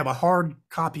and you have a hard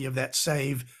copy of that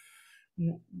save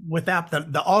without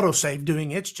the autosave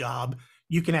doing its job,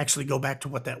 you can actually go back to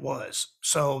what that was.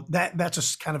 So that's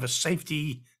a kind of a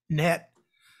safety net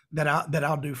that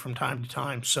I'll do from time to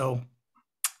time. So,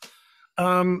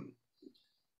 I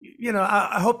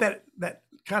hope that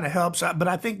kind of helps out, but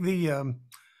I think I mean,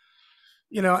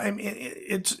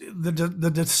 it's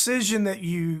the decision that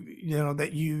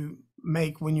you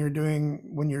make when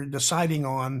you're deciding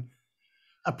on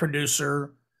a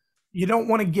producer. You don't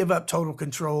want to give up total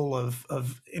control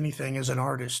of anything as an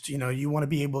artist. You want to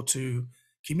be able to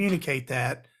communicate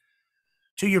that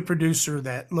to your producer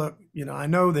that, look, I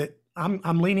know that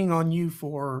I'm leaning on you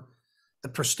for the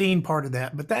pristine part of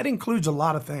that, but that includes a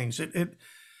lot of things. It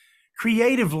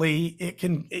creatively, it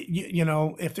can,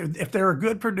 if they're a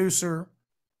good producer,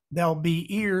 there'll be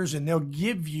ears and they'll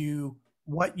give you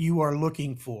what you are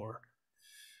looking for.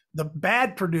 The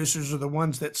bad producers are the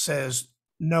ones that says,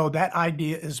 no, that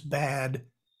idea is bad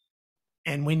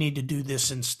and we need to do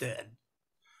this instead.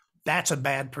 That's a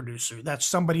bad producer. That's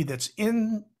somebody that's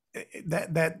in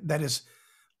that is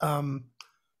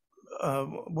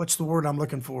what's the word I'm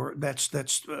looking for? That's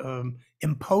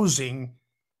imposing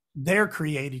their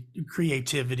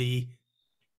creativity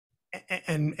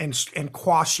and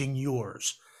quashing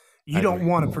yours. You don't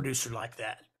want a producer like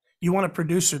that. You want a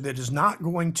producer that is not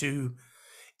going to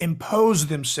impose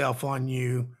themselves on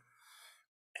you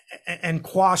and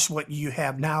quash what you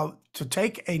have. Now, to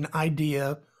take an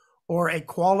idea or a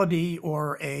quality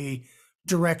or a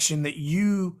direction that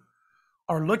you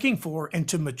are looking for and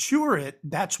to mature it,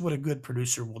 that's what a good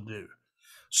producer will do.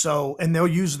 So, and they'll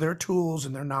use their tools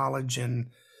and their knowledge and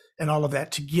all of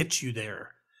that to get you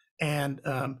there. And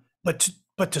but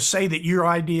to say that your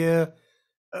idea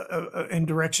and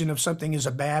direction of something is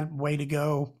a bad way to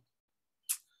go,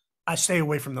 I stay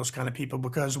away from those kind of people,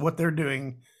 because what they're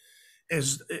doing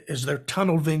is they're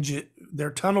tunnel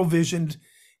visioned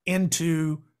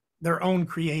into their own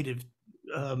creative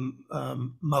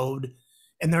mode,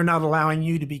 and they're not allowing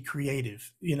you to be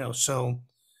creative. So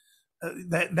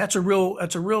that's a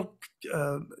real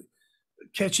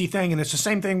catchy thing, and it's the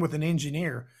same thing with an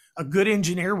engineer. A good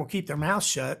engineer will keep their mouth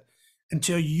shut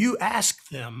until you ask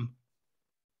them,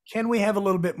 can we have a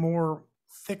little bit more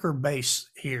thicker bass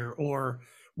here, or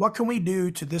what can we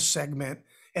do to this segment?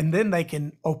 And then they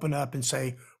can open up and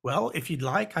say, well, if you'd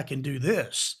like, I can do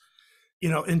this,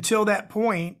 until that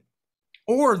point.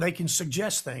 Or they can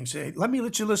suggest things. Say, let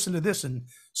you listen to this and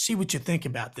see what you think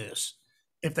about this.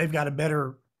 If they've got a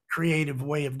better creative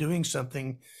way of doing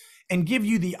something, and give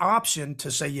you the option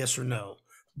to say yes or no.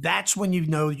 That's when you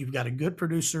know you've got a good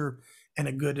producer and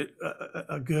a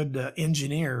good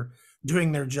engineer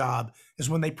doing their job, is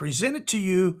when they present it to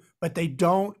you, but they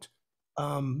don't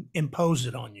impose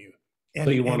it on you. And,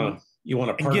 so you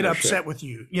want to get upset with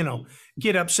you,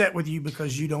 get upset with you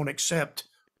because you don't accept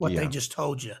what they just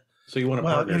told you. So you want a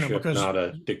partnership, not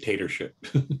a dictatorship.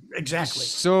 Exactly.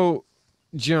 So,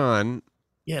 John.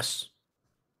 Yes.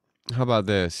 How about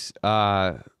this?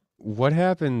 What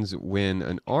happens when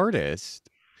an artist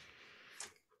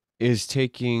is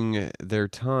taking their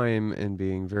time and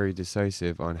being very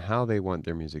decisive on how they want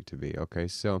their music to be? Okay,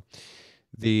 so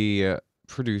the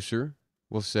producer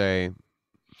will say,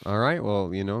 all right, well,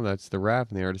 that's the rap.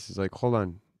 And the artist is like, hold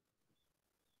on,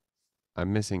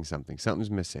 I'm missing something.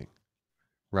 Something's missing.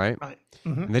 Right?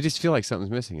 Mm-hmm. And they just feel like something's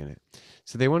missing in it.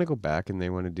 So they want to go back and they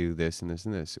want to do this and this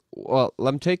and this. Well,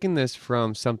 I'm taking this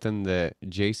from something that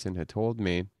Jason had told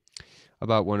me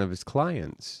about one of his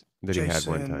clients that he had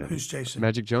one time. Who's Jason?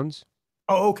 Magic Jones.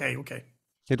 Oh, okay.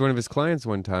 He had one of his clients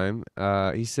one time.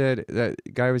 He said that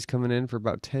guy was coming in for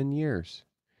about 10 years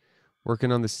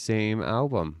working on the same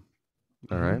album.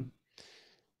 All right.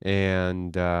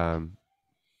 And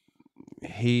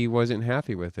he wasn't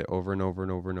happy with it over and over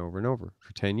and over and over and over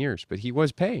for 10 years, but he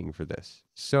was paying for this.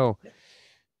 So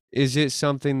is it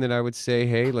something that I would say,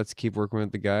 hey, let's keep working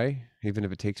with the guy, even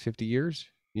if it takes 50 years,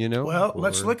 Well,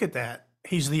 let's look at that.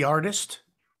 He's the artist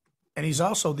and he's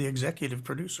also the executive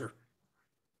producer.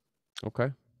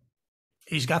 Okay.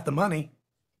 He's got the money.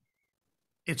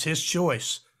 It's his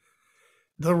choice.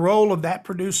 the role of that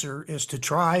producer is to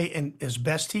try and as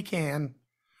best he can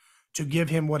to give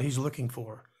him what he's looking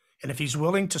for. And if he's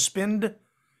willing to spend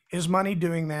his money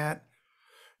doing that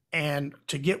and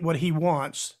to get what he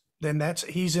wants, then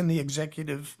he's in the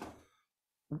executive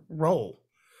role.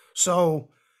 So,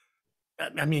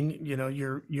 I mean, you know,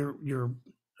 your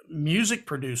music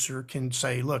producer can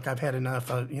say, look, I've had enough,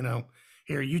 you know,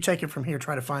 here, you take it from here,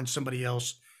 try to find somebody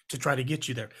else to try to get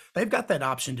you there. They've got that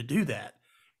option to do that.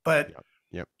 But,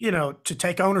 Yep. you know, to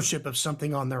take ownership of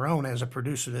something on their own as a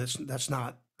producer, that's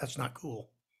not cool,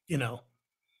 you know,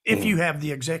 if you have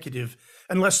the executive,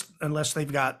 unless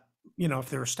they've got, you know, if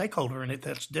they're a stakeholder in it,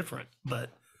 that's different. But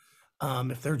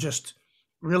if they're just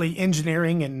really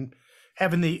engineering and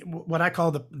having what I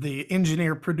call the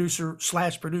engineer producer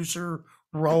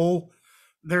 / role,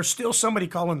 there's still somebody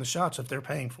calling the shots if they're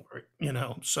paying for it, you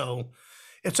know. So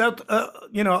it's out,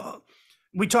 you know,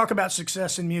 we talk about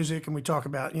success in music, and we talk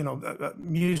about, you know,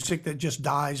 music that just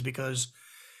dies because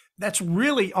that's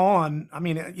really on. I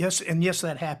mean, yes,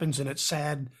 that happens, and it's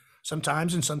sad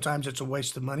sometimes, and sometimes it's a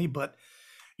waste of money. But,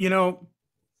 you know,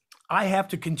 I have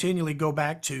to continually go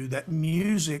back to that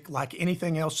music, like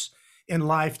anything else in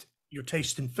life, your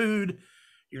taste in food,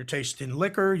 your taste in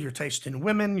liquor, your taste in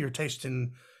women, your taste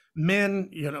in men,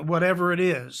 you know, whatever it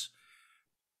is.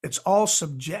 It's all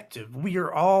subjective. We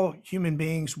are all human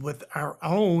beings with our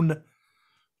own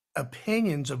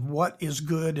opinions of what is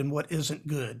good and what isn't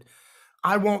good.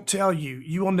 I won't tell you,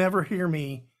 you will never hear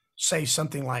me say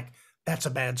something like, that's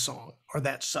a bad song, or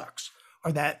that sucks,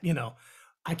 or that, you know,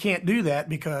 I can't do that,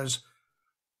 because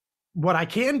what I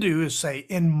can do is say,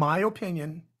 in my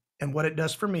opinion, and what it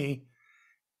does for me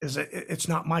is that it's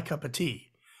not my cup of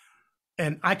tea.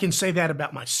 And I can say that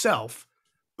about myself,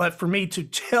 but for me to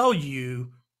tell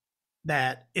you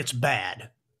that it's bad,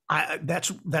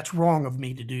 that's wrong of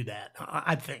me to do that,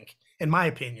 I think, in my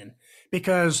opinion,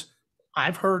 because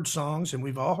I've heard songs, and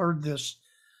we've all heard this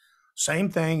same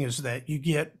thing, is that you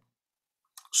get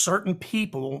certain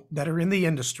people that are in the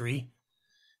industry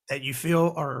that you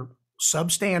feel are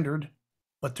substandard,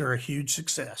 but they're a huge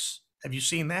success. Have you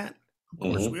seen that? Of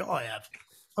course, we all have.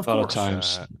 Of A lot of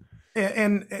course. times.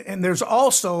 And there's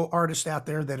also artists out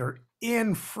there that are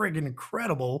friggin'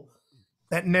 incredible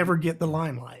that never get the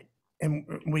limelight, and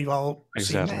we've all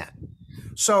seen that.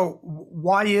 So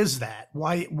why is that?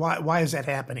 Why is that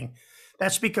happening?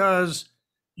 That's because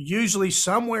usually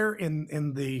somewhere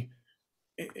in the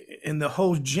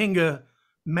whole Jenga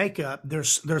makeup,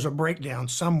 there's a breakdown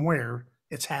somewhere.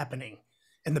 It's happening,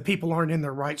 and the people aren't in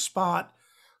their right spot.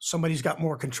 Somebody's got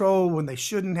more control when they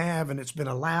shouldn't have, and it's been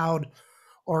allowed,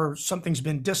 or something's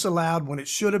been disallowed when it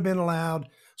should have been allowed,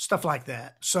 stuff like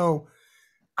that. So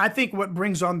I think what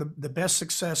brings on the best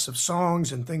success of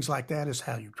songs and things like that is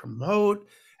how you promote.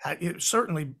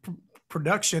 Certainly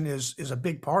production is a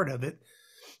big part of it.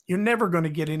 You're never going to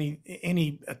get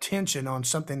any attention on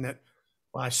something that,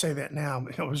 well, I say that now.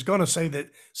 I was going to say that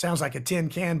sounds like a tin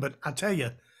can, but I tell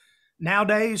you,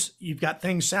 nowadays you've got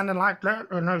things sounding like that,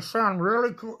 and they sound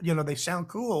really cool. You know, they sound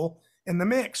cool in the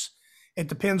mix. It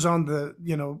depends on the,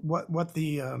 you know, what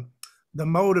the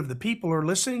mode of the people are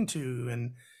listening to,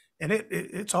 and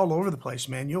it's all over the place,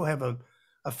 man. You'll have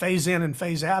a phase in and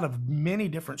phase out of many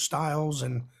different styles,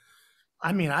 and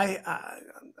I mean, I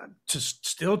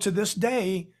still to this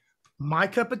day, my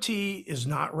cup of tea is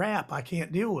not rap. I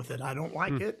can't deal with it. I don't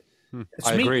like it. It's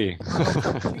I agree.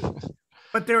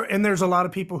 But there's a lot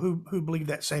of people who believe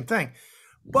that same thing.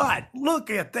 But look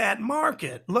at that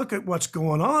market. Look at what's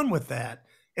going on with that.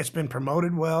 It's been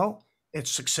promoted well. It's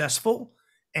successful.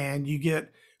 And you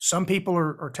get, some people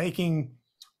are taking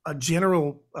a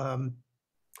general,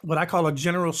 what I call a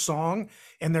general song,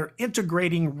 and they're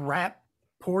integrating rap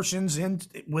portions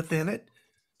within it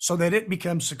so that it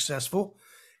becomes successful.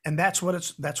 And that's what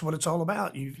it's all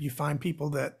about. You find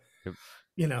people that,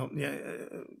 you know,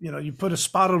 you put a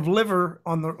spot of liver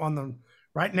on the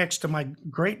right next to my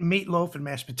great meatloaf and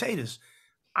mashed potatoes.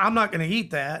 I'm not going to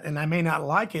eat that, and I may not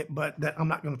like it, but I'm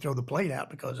not going to throw the plate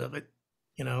out because of it,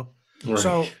 you know. Right.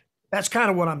 So that's kind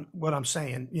of what I'm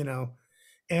saying, you know.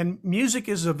 And music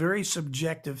is a very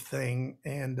subjective thing,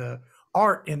 and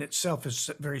art in itself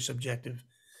is very subjective.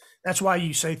 That's why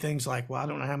you say things like, "Well, I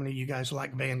don't know how many of you guys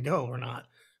like Van Gogh or not."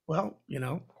 Well, you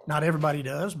know, not everybody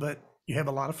does, but you have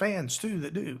a lot of fans too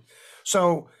that do.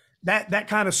 So that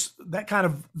kind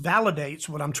of validates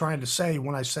what I'm trying to say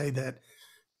when I say that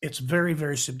it's very,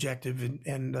 very subjective,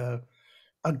 and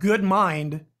a good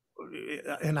mind.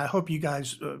 And I hope you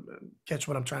guys catch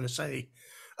what I'm trying to say.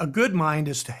 A good mind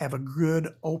is to have a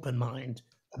good open mind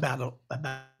about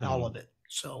all of it.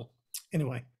 So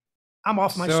anyway, I'm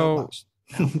off my soapbox.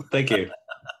 Thank you.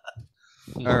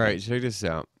 All right, check this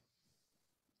out.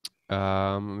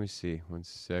 Let me see. 1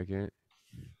 second.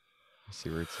 Let's see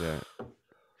where it's at.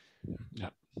 Yeah.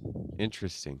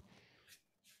 Interesting.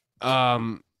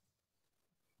 You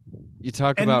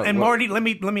talk And about Marty, let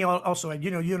me also add.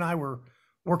 You know, you and I were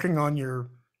working on your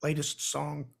latest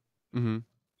song, Mm-hmm.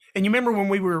 and you remember when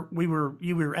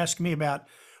you were asking me about,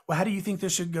 well, how do you think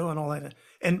this should go and all that.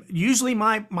 And usually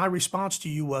my response to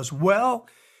you was, well,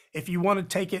 if you want to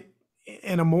take it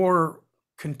in a more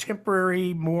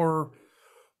contemporary, more,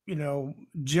 you know,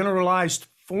 generalized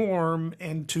form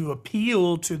and to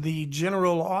appeal to the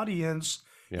general audience,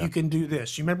 Yeah. you can do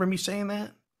this. You remember me saying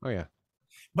that? Oh yeah.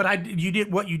 But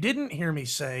what you didn't hear me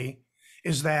say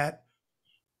is that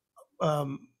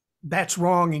that's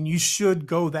wrong and you should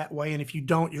go that way. And if you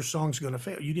don't, your song's going to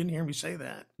fail. You didn't hear me say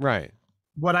that. Right.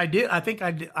 What I did,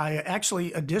 I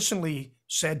actually additionally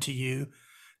said to you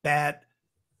that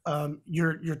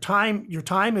your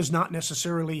time is not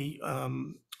necessarily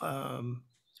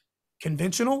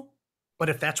conventional, but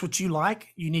if that's what you like,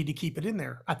 you need to keep it in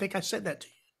there. I think I said that to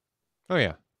you. Oh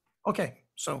yeah. Okay,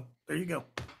 so there you go.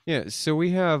 Yeah. So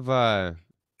we have At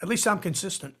least I'm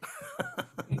consistent.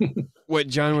 what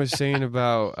John was saying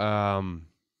about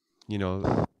you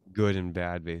know, good and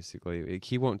bad basically.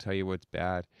 He won't tell you what's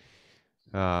bad.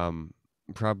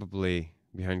 Probably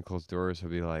behind closed doors he'll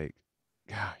be like,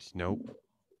 gosh, nope.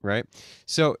 Right?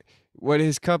 So what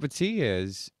his cup of tea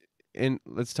is, and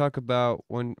let's talk about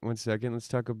one second. Let's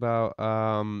talk about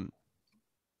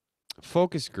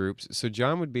focus groups. So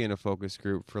John would be in a focus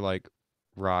group for like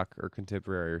rock or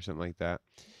contemporary or something like that.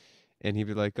 And he'd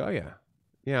be like, "Oh yeah.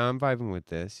 Yeah, I'm vibing with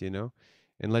this, you know."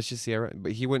 And let's just see,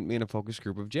 but he wouldn't be in a focus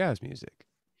group of jazz music.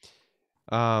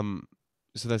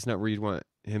 So that's not where you'd want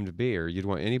him to be, or you'd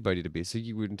want anybody to be. So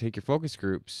you wouldn't take your focus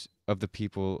groups of the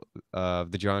people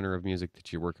of the genre of music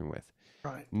that you're working with.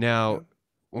 Right. Now, Yep.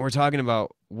 when we're talking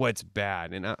about what's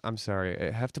bad, and I'm sorry,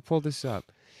 I have to pull this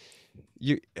up.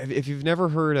 If you've never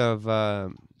heard of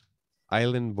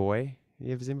Island Boy,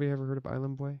 has anybody ever heard of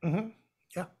Island Boy? Mm-hmm.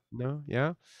 Yeah. No,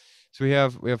 yeah. So we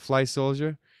have Fly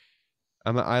Soldier.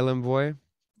 I'm an Island Boy.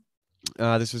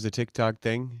 This was a TikTok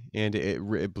thing, and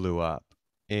it blew up.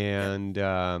 And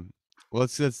well,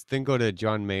 let's then go to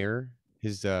John Mayer,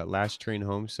 his "Last Train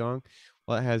Home" song.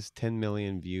 Well, it has 10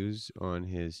 million views on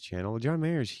his channel. John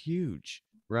Mayer is huge,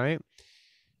 right?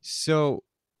 So,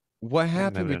 what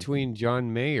happened million. between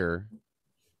John Mayer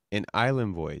and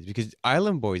Island Boys? Because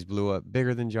Island Boys blew up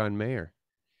bigger than John Mayer.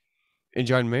 And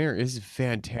John Mayer is a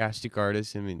fantastic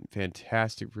artist. I mean,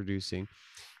 fantastic producing.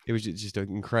 It was just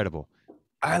incredible.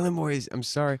 Island Boys, I'm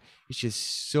sorry, it's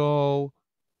just so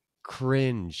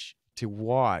cringe to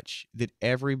watch that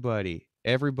everybody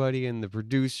in the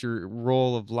producer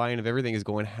role of line of everything is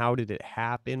going, how did it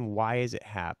happen? Why is it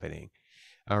happening?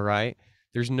 All right.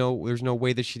 There's no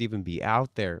way this should even be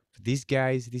out there. These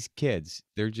guys, these kids,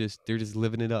 they're just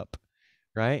living it up.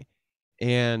 Right.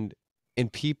 And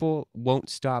people won't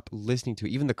stop listening to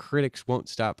it. Even the critics won't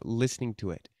stop listening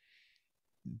to it.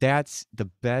 That's the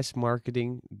best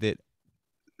marketing that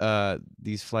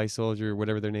these Fly Soldier,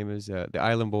 whatever their name is, the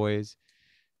Island Boys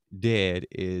did,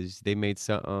 is they made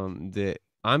something that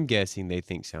I'm guessing they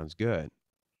think sounds good,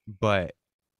 but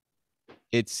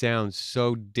it sounds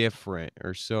so different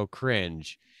or so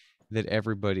cringe that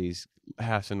everybody's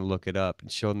having to look it up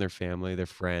and showing their family, their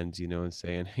friends, you know, and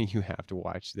saying, you have to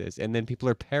watch this. And then people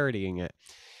are parodying it.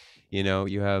 You know,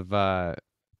 you have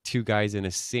two guys in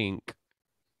a sink,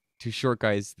 two short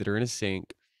guys that are in a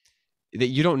sink that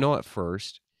you don't know at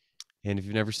first. And if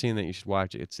you've never seen that, you should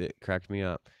watch it. It cracked me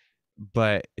up.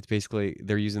 But it's basically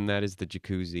they're using that as the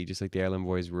jacuzzi, just like the Island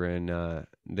Boys were in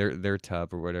their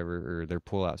tub or whatever, or their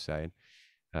pool outside,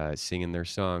 singing their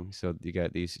song. So you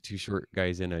got these two short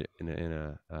guys in a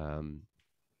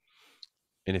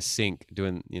sink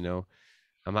doing, you know,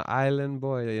 I'm an island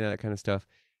boy, you know, that kind of stuff.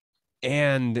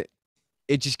 And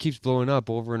it just keeps blowing up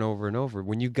over and over and over.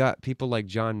 When you got people like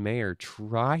John Mayer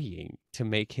trying to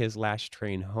make his Last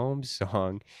Train Home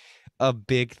song a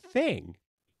big thing,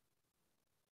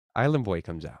 Island Boy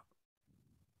comes out.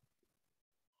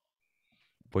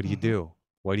 What do you do?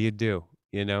 What do you do?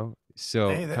 You know? So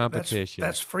Hey, competition.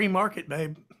 That's free market,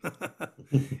 babe.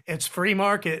 It's free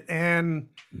market, and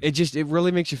it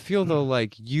really makes you feel though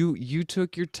like you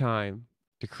took your time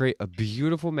to create a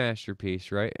beautiful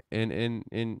masterpiece, right? And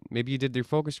maybe you did their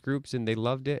focus groups and they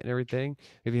loved it and everything.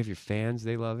 Maybe you have your fans,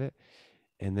 they love it.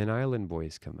 And then Island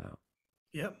Boys come out.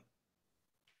 yep.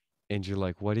 And you're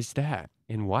like, what is that?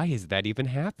 And why is that even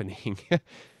happening?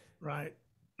 Right.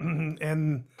 And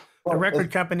the Well,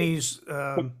 record companies,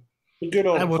 the good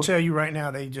old I will tell you right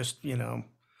now, they just, you know,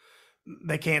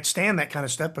 they can't stand that kind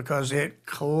of stuff because it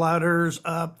clutters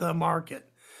up the market.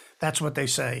 That's what they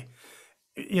say.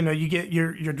 You know,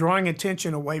 you're drawing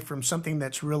attention away from something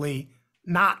that's really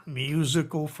not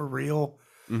musical for real.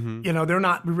 Mm-hmm. You know, they're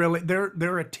not really,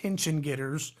 they're attention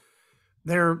getters.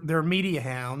 They're media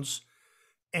hounds,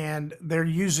 and they're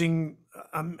using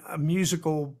a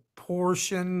musical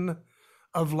portion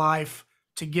of life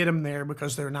to get them there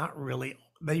because they're not really,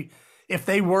 if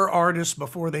they were artists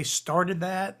before they started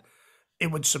that,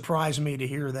 it would surprise me to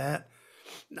hear that.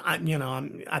 I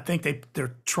think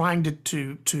they're trying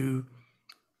to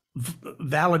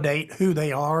validate who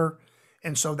they are,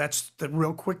 and so that's the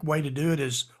real quick way to do it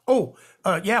is,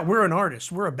 yeah, we're an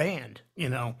artist, we're a band,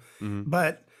 Mm-hmm.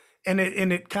 but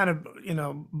it kind of,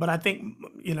 but I think,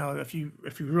 if you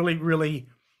really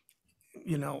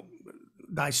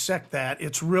dissect that,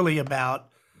 it's really about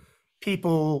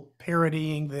people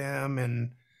parodying them,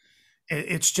 and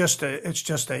it's just a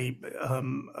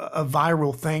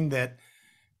viral thing that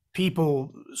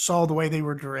people saw the way they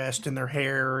were dressed and their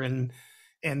hair and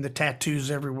the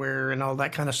tattoos everywhere and all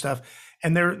that kind of stuff,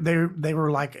 and they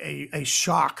were like a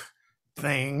shock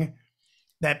thing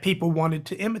that people wanted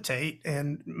to imitate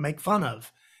and make fun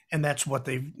of, and that's what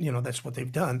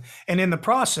they've done, and in the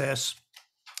process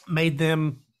made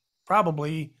them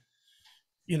probably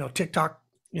TikTok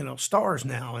stars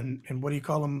now, and what do you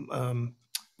call them,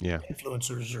 Yeah.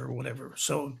 influencers or whatever.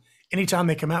 So anytime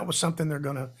they come out with something, they're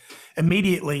going to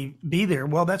immediately be there.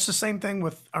 Well, that's the same thing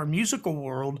with our musical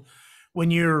world. When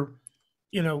you're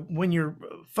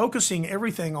focusing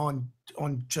everything on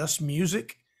just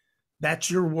music, that's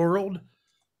your world,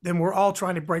 then we're all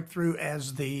trying to break through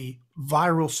as the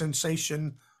viral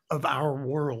sensation of our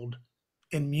world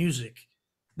in music.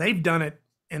 They've done it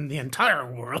in the entire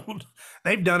world.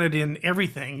 They've done it in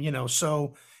everything,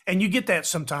 so, and you get that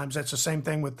sometimes. That's the same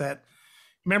thing with that.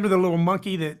 Remember the little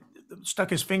monkey that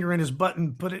stuck his finger in his butt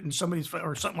and put it in somebody's,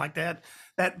 or something like that?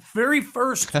 That very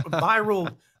first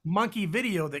viral monkey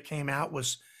video that came out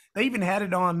they even had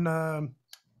it on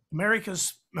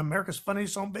America's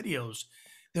Funniest Home Videos.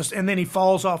 And then he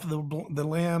falls off the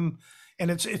limb,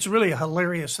 and it's really a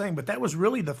hilarious thing. But that was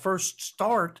really the first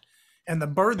start and the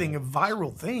birthing of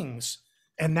viral things.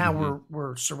 And now Mm-hmm.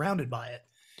 we're surrounded by it.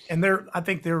 And I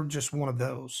think they're just one of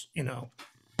those,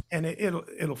 and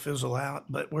it'll fizzle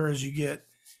out. But whereas you get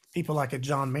people like a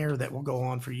John Mayer that will go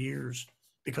on for years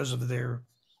because of their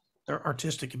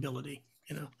artistic ability,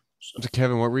 So. So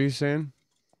Kevin, what were you saying?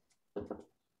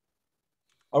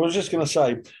 I was just going to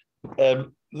say,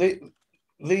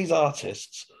 these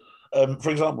artists, for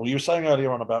example, you were saying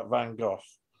earlier on about Van Gogh,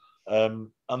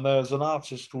 and there's an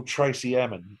artist called Tracy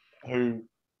Emin who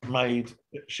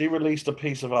she released a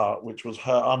piece of art which was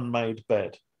her unmade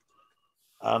bed,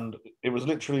 and it was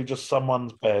literally just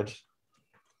someone's bed,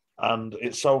 and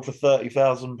it sold for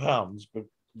 £30,000.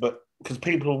 But because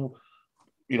people,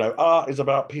 art is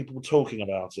about people talking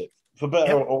about it, for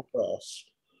better Yep. or worse.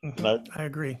 I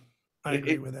agree. I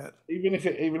agree with that. Even if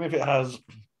it has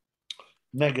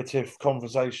negative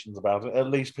conversations about it, at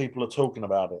least people are talking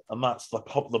about it, and that's the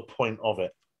point of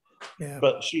it. Yeah.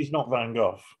 But she's not Van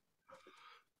Gogh.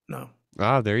 No.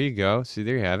 Ah, there you go. See,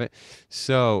 there you have it.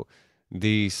 So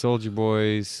the Soulja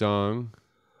Boys song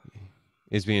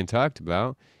is being talked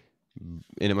about,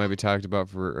 and it might be talked about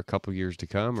for a couple years to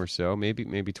come or so. Maybe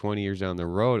 20 years down the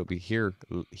road, it'll be here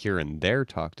and there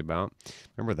talked about.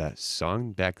 Remember that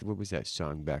song back? What was that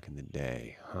song back in the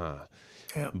day? Huh.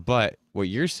 Yeah. But what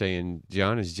you're saying,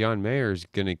 John, is John Mayer is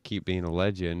going to keep being a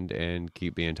legend and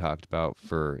keep being talked about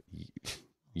for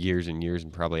years and years,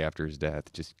 and probably after his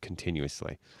death, just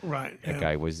continuously. Right. That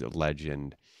guy was a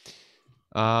legend.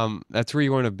 That's where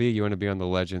you want to be. You want to be on the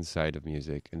legend side of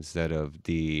music instead of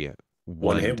the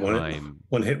one hit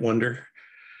wonder.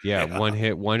 Yeah, one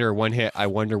hit wonder. One hit. I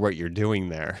wonder what you're doing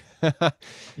there.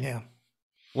 Yeah.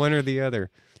 One or the other.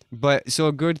 But so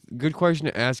a good question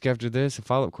to ask after this, a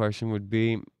follow-up question would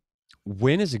be,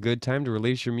 when is a good time to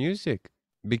release your music?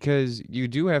 Because you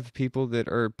do have people that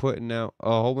are putting out a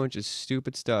whole bunch of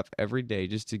stupid stuff every day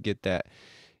just to get that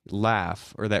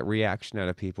laugh or that reaction out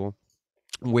of people,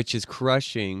 which is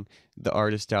crushing the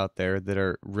artists out there that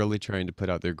are really trying to put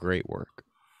out their great work.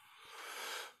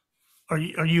 Are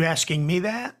you asking me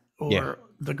that, or Yeah.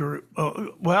 the group?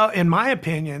 Well, in my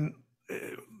opinion,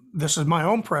 this is my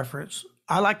own preference.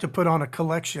 I like to put on a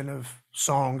collection of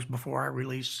songs before I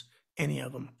release any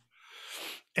of them,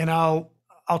 and I'll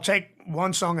take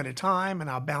one song at a time, and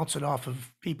I'll bounce it off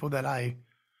of people that I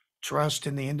trust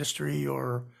in the industry,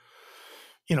 or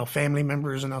family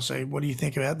members, and I'll say, "What do you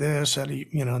think about this?" How do you,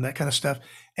 that kind of stuff,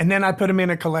 and then I put them in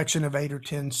a collection of 8 or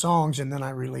 10 songs, and then I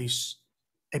release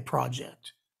a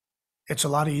project. it's a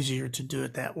lot easier to do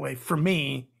it that way. For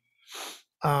me,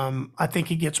 I think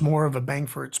it gets more of a bang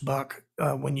for its buck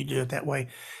when you do it that way.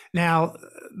 Now,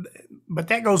 but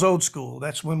that goes old school.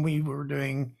 That's when we were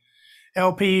doing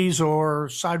LPs or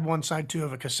side one, side two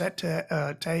of a cassette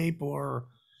tape, or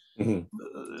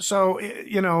so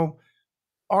you know,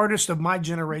 artists of my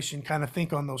generation kind of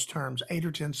think on those terms. 8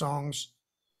 or 10 songs.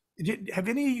 Have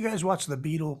any of you guys watched the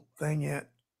Beatle thing yet?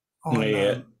 Not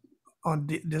yet. On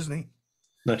Disney?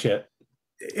 Not yet.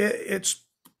 It's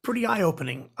pretty eye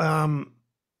opening.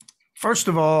 First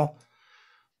of all,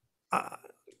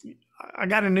 I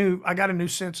got a new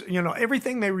sense. You know,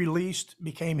 everything they released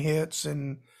became hits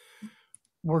and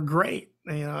were great.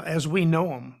 You know, as we know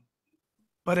them.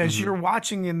 But as you're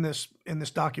watching in this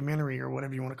documentary or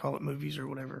whatever you want to call it, movies or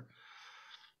whatever,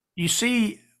 you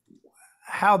see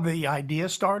how the idea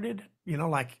started. You know,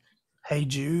 like "Hey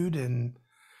Jude" and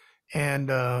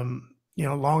you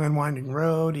know, "Long and Winding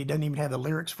Road." He doesn't even have the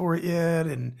lyrics for it yet,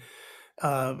 and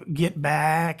 "Get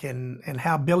Back," and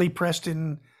how Billy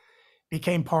Preston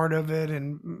became part of it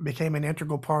and became an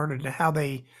integral part, and how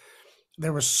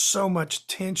there was so much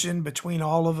tension between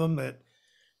all of them that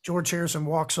George Harrison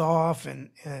walks off,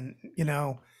 and you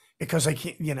know, because they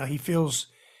can't, you know, he feels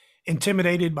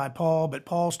intimidated by Paul, but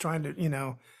Paul's trying to,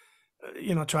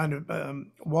 trying to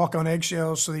walk on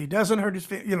eggshells so that he doesn't hurt his,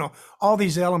 you know, all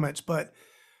these elements. But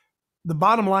the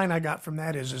bottom line I got from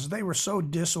that is they were so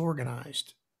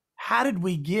disorganized. How did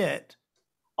we get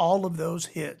all of those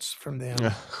hits from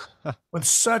them with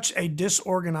such a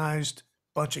disorganized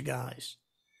bunch of guys?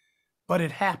 But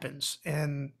it happens,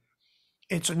 and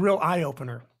it's a real eye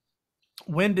opener.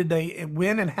 When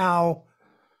and how,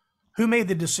 who made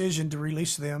the decision to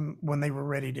release them when they were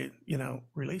ready to, you know,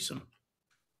 release them?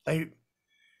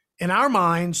 In our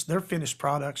minds, they're finished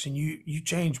products, and you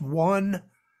change one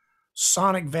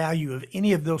sonic value of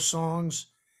any of those songs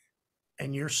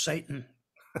and you're Satan,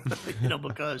 you know,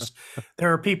 because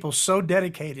there are people so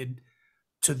dedicated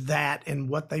to that and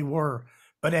what they were.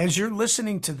 But as you're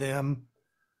listening to them,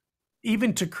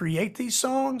 even to create these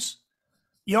songs,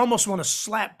 you almost want to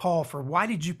slap Paul for, why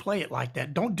did you play it like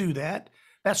that? Don't do that.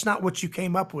 That's not what you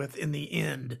came up with in the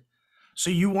end. So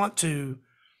you want to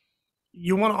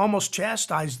almost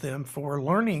chastise them for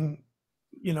learning,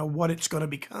 you know, what it's going to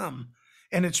become.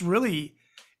 And it's really,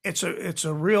 it's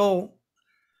a real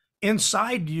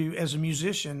inside you as a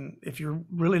musician. If you're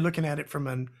really looking at it from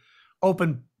an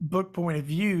open book point of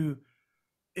view,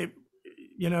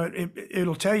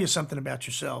 it'll tell you something about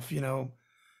yourself, you know,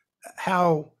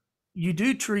 how you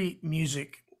do treat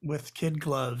music with kid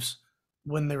gloves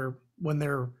when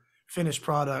they're finished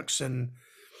products.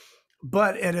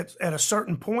 But at a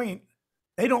certain point,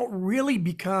 they don't really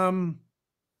become,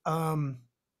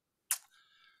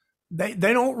 they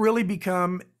don't really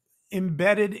become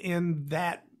embedded in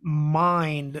that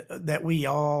mind that we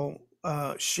all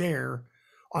share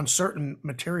on certain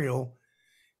material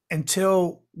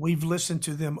until we've listened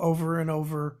to them over and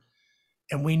over,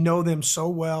 and we know them so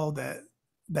well that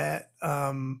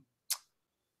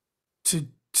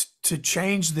to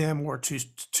change them or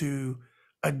to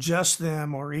adjust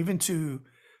them or even to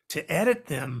edit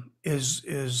them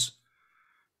is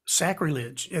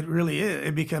sacrilege. It really is.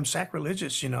 It becomes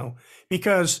sacrilegious, you know,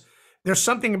 because there's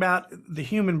something about the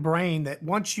human brain that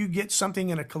once you get something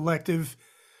in a collective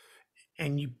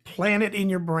and you plant it in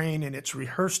your brain and it's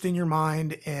rehearsed in your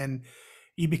mind and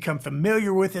you become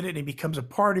familiar with it and it becomes a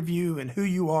part of you and who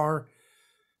you are,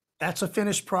 that's a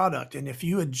finished product. And if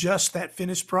you adjust that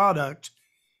finished product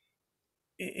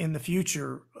in the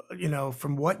future, you know,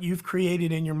 from what you've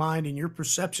created in your mind and your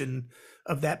perception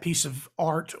of that piece of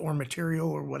art or material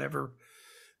or whatever,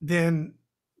 then,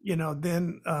 you know,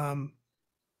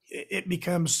 it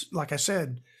becomes, like I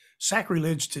said,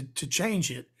 sacrilege to change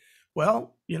it.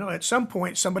 Well, you know, at some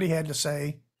point somebody had to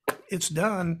say, it's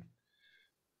done,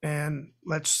 and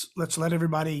let's let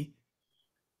everybody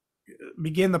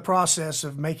begin the process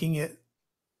of making it,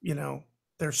 you know,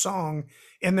 their song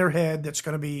in their head that's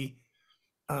going to be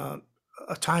a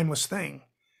timeless thing,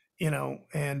 you know.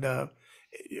 And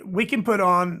we can put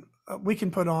on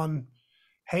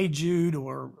 "Hey Jude"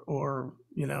 or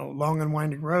you know, "Long and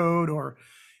Winding Road,"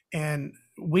 and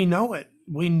we know it.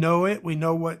 We know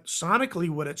what sonically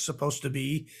what it's supposed to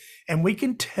be, and we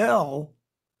can tell,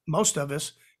 most of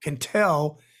us can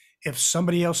tell if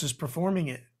somebody else is performing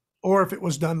it or if it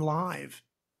was done live.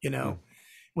 You know,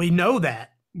 we know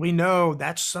that. We know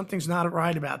that's something's not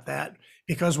right about that,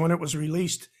 because when it was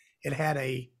released, it had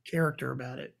a character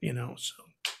about it, you know. So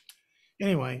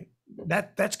anyway,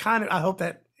 that's kind of, I hope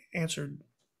that answered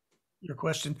your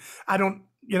question. I don't,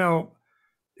 you know,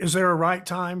 is there a right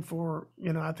time for,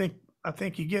 you know, I think I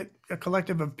think you get a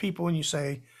collective of people and you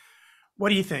say, what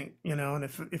do you think? And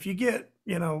if you get,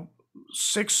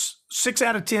 six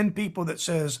out of 10 people that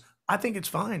says, I think it's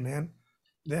fine, man,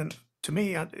 then to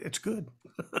me, it's good.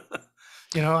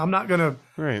 I'm not gonna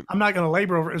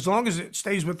labor over, as long as it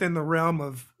stays within the realm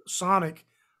of sonic,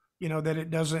 that it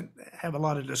doesn't have a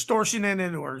lot of distortion in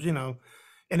it, or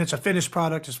and it's a finished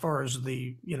product as far as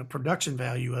the production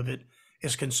value of it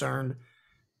is concerned.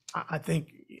 I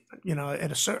think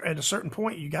at a certain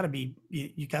point you got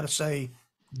to say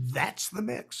that's the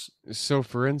mix. So,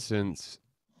 for instance,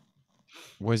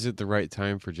 was it the right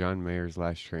time for John Mayer's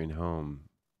Last Train Home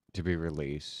to be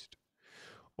released,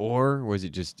 or was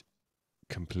it just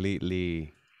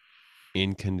completely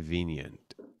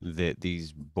inconvenient that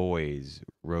these boys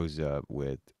rose up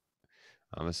with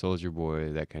 "I'm a Soldier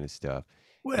Boy," that kind of stuff?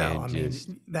 Well, I mean,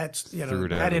 that's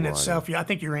that in itself. I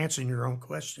think you're answering your own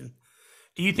question.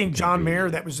 Do you think John Mayer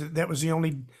that was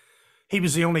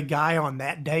the only guy on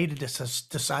that day to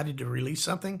decided to release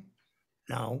something?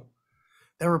 No,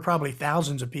 there were probably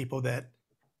thousands of people that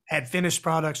had finished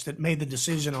products that made the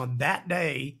decision on that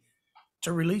day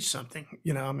to release something.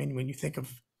 I mean, when you think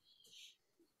of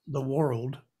the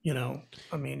world, I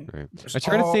mean, right. I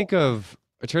try to think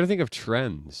of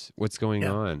trends, what's going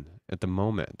on at the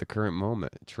moment, the current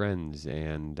moment, trends,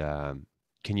 and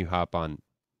can you hop on?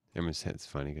 It's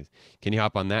funny because can you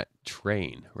hop on that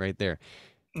train right there?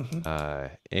 Mm-hmm.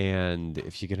 And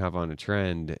if you can hop on a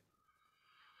trend,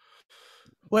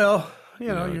 well,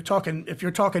 you're talking, if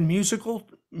you're talking musical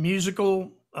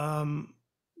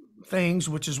things,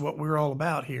 which is what we're all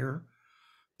about here,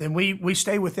 then we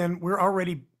stay within. We're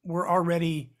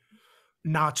already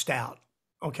notched out.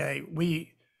 Okay, we're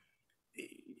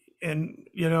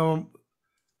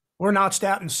notched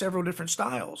out in several different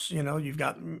styles. You've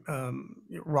got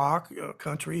rock,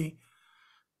 country,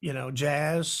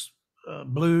 jazz,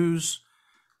 blues.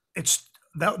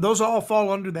 Those all fall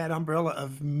under that umbrella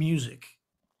of music.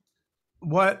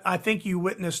 What I think you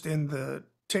witnessed in the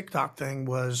TikTok thing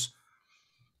was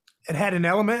it had an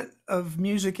element of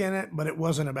music in it, but it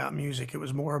wasn't about music. It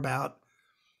was more about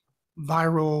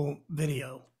viral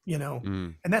video,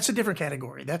 and that's a different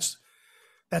category. That's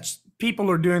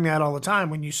people are doing that all the time.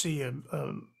 When you see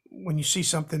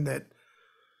something that,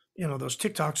 those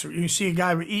TikToks, or you see a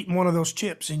guy eating one of those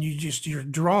chips and you're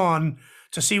drawn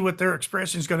to see what their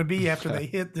expression is going to be after they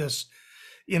hit this,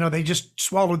 they just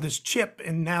swallowed this chip.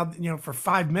 And now, for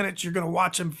 5 minutes, you're going to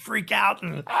watch them freak out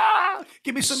and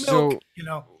give me some milk,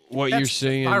 what you're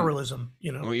saying, viralism,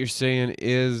 what you're saying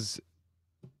is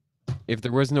if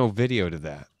there was no video to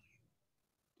that,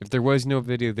 if there was no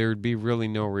video, there would be really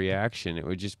no reaction. It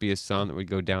would just be a song that would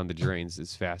go down the drains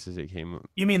as fast as it came.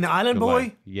 You mean the Island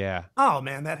Boy? Yeah. Oh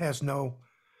man,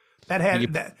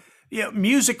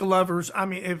 music lovers. I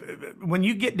mean, when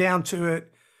you get down to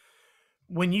it,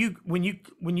 when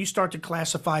you start to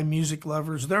classify music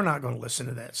lovers, they're not going to listen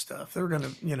to that stuff. They're going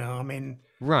to,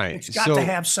 right. It's got to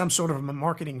have some sort of a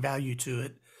marketing value to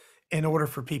it in order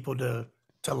for people to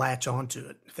latch onto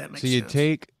it, if that makes sense. So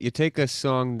you take a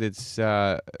song that's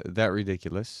that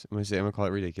ridiculous. I'm gonna call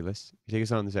it ridiculous. You take a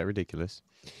song that's that ridiculous.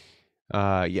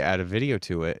 You add a video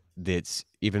to it that's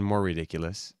even more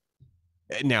ridiculous.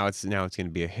 Now it's gonna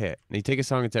be a hit. And you take a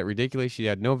song that's that ridiculous. You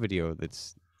add no video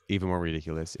that's even more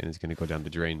ridiculous, and it's gonna go down the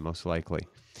drain most likely.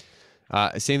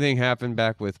 Same thing happened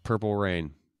back with Purple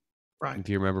Rain. Right. If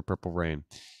you remember Purple Rain.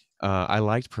 I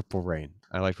liked Purple Rain.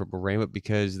 But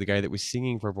because the guy that was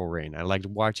singing Purple Rain, I liked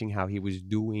watching how he was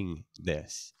doing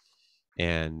this.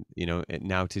 And,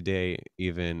 now today,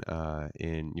 even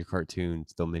in your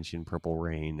cartoons, they'll mention Purple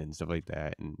Rain and stuff like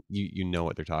that. And you know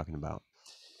what they're talking about.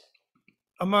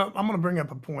 I'm going to bring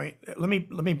up a point. Let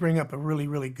me bring up a really,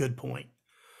 really good point.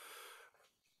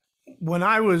 When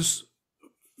I was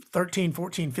 13,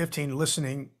 14, 15,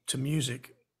 listening to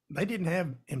music, they didn't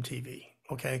have MTV,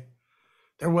 okay?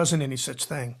 There wasn't any such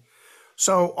thing.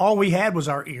 So all we had was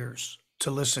our ears to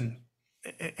listen.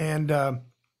 And, I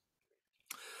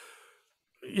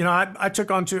took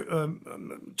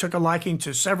a liking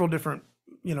to several different,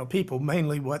 people,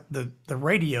 mainly what the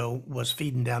radio was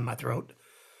feeding down my throat,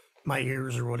 my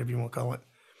ears, or whatever you want to call it.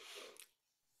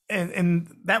 And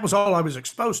that was all I was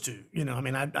exposed to,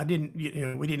 I didn't,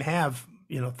 we didn't have,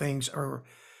 things, or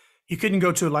you couldn't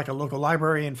go to like a local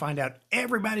library and find out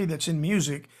everybody that's in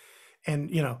music.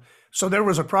 And, so there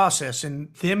was a process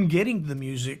in them getting the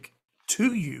music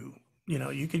to you.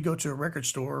 You could go to a record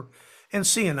store and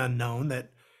see an unknown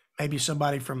that maybe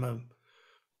somebody from a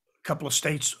couple of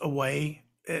states away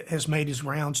has made his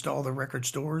rounds to all the record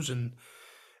stores,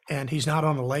 and he's not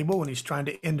on a label, and he's trying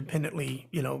to independently,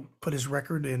 put his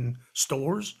record in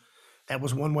stores. That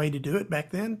was one way to do it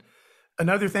back then.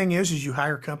 Another thing is you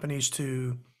hire companies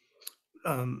to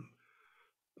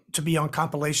be on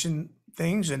compilation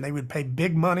things, and they would pay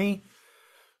big money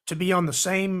to be on the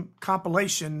same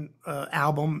compilation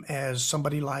album as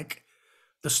somebody like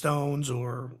the Stones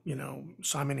or, you know,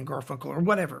 Simon and Garfunkel or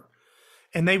whatever.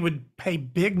 And they would pay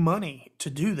big money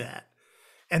to do that.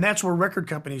 And that's where record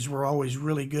companies were always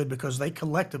really good, because they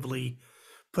collectively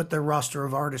put their roster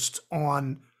of artists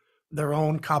on their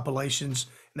own compilations,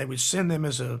 and they would send them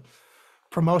as a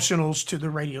promotionals to the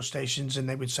radio stations, and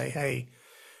they would say, hey,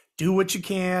 do what you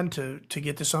can to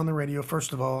get this on the radio.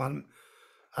 First of all, I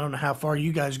don't know how far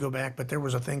you guys go back, but there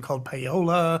was a thing called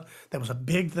payola. That was a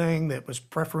big thing. That was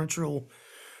preferential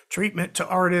treatment to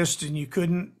artists, and you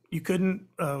couldn't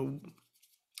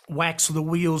wax the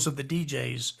wheels of the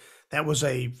DJs. That was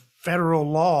a federal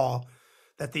law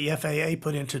that the FAA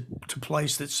put into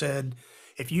place that said,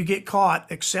 if you get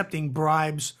caught accepting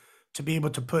bribes to be able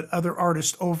to put other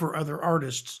artists over other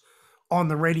artists on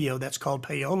the radio, that's called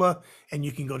payola, and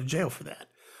you can go to jail for that.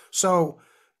 So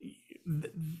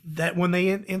that when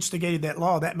they instigated that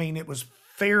law, that meant it was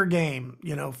fair game,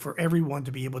 you know, for everyone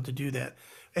to be able to do that.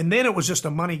 And then it was just a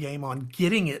money game on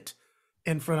getting it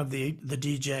in front of the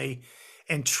DJ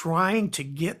and trying to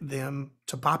get them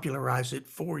to popularize it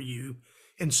for you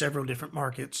in several different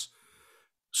markets.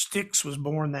 Styx was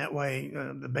born that way.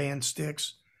 The band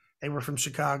Styx, they were from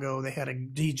Chicago. They had a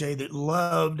DJ that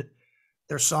loved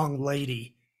their song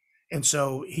Lady. And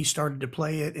so he started to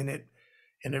play it, and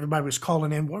everybody was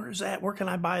calling in, where is that? Where can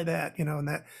I buy that? You know, and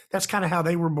that's kind of how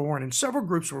they were born. And several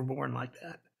groups were born like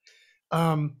that.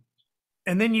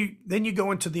 And then you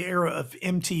go into the era of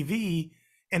MTV,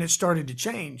 and it started to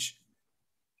change.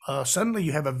 Suddenly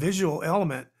you have a visual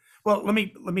element. Well, let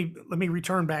me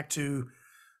return back to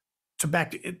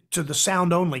the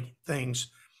sound only things.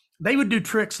 They would do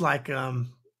tricks like,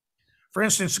 for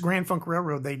instance, Grand Funk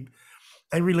Railroad. They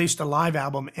released a live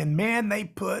album, and man, they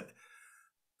put,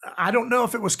 I don't know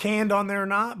if it was canned on there or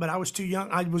not, but I was too young.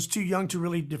 I was too young to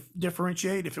really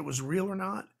differentiate if it was real or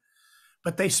not.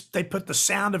 But they put the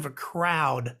sound of a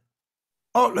crowd.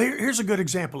 Oh, here's a good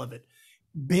example of it.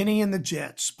 Benny and the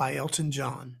Jets by Elton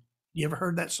John. You ever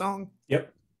heard that song?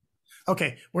 Yep.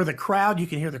 Okay, where the crowd, you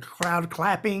can hear the crowd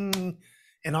clapping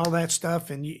and all that stuff,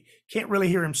 and you can't really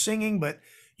hear him singing, but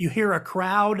you hear a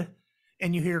crowd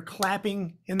and you hear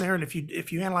clapping in there. And if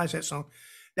you analyze that song,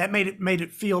 that made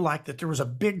it feel like that there was a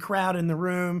big crowd in the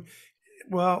room.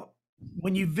 Well,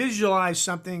 when you visualize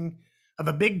something of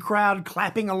a big crowd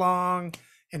clapping along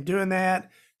and doing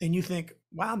that, then you think,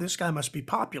 wow, this guy must be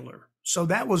popular. So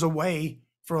that was a way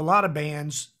for a lot of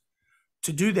bands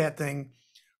to do that thing.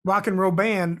 Rock and Roll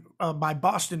Band by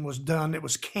Boston was done. It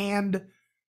was canned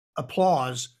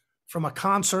applause from a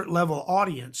concert level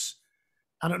audience.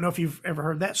 I don't know if you've ever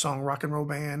heard that song, Rock and Roll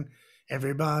Band.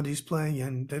 Everybody's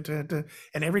playing. Da, da, da.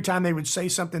 And every time they would say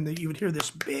something, that you would hear this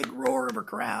big roar of a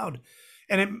crowd.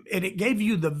 And it gave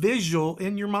you the visual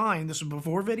in your mind. This was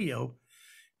before video.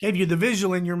 Gave you the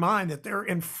visual in your mind that they're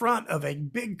in front of a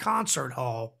big concert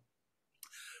hall.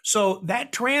 So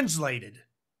that translated.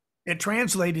 It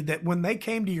translated that when they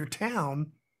came to your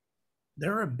town,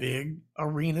 they're a big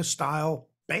arena style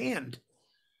band.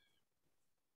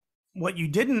 What you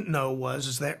didn't know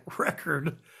is that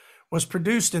record was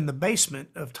produced in the basement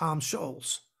of Tom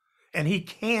Scholz, and he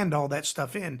canned all that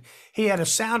stuff in. He had a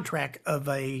soundtrack of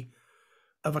a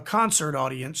concert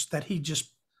audience that he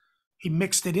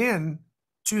mixed it in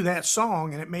to that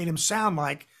song, and it made him sound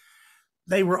like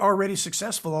they were already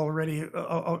successful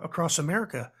across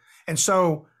America. And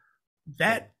so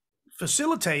that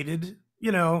facilitated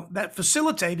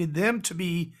them to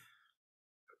be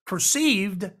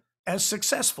perceived as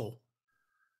successful.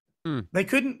 They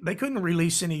couldn't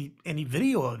release any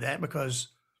video of that because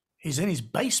he's in his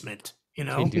basement, you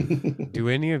know. Hey, do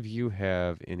any of you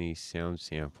have any sound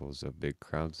samples of big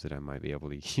crowds that I might be able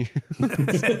to use?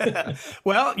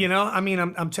 Well, you know, I mean,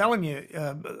 I'm telling you,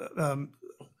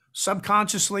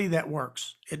 subconsciously that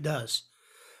works. It does.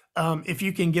 If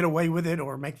you can get away with it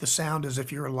or make the sound as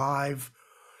if you're live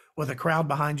with a crowd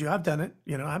behind you, I've done it.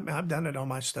 You know, I've done it on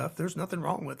my stuff. There's nothing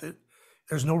wrong with it.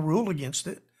 There's no rule against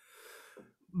it.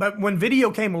 But when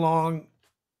video came along,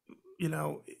 you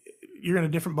know, you're in a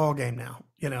different ball game now.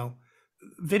 You know,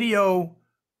 video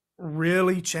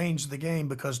really changed the game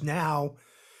because now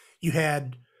you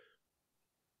had,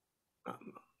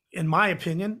 in my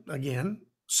opinion, again,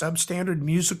 substandard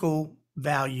musical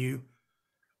value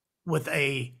with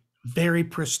a very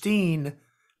pristine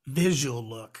visual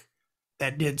look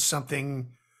that did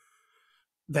something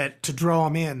that to draw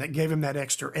them in, that gave them that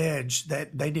extra edge,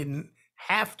 that they didn't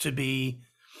have to be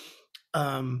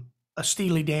a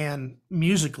Steely Dan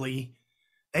musically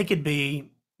They could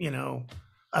be,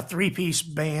 a 3-piece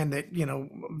band that,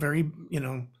 very,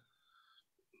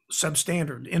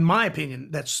 substandard. In my opinion,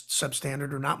 that's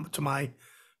substandard or not to my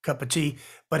cup of tea,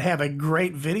 but have a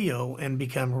great video and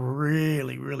become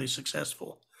really, really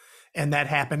successful. And that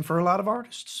happened for a lot of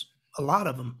artists, a lot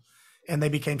of them, and they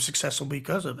became successful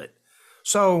because of it.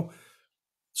 So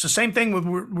it's the same thing with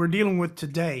we're dealing with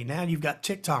today. Now you've got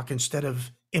TikTok instead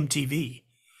of MTV.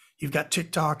 You've got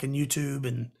TikTok and YouTube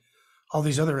and all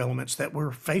these other elements that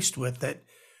we're faced with that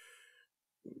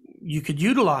you could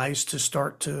utilize to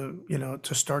start to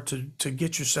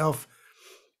get yourself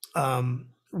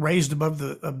raised above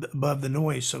the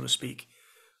noise, so to speak.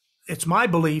 It's my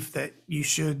belief that you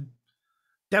should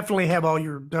definitely have all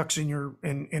your ducks in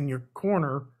your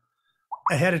corner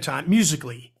ahead of time,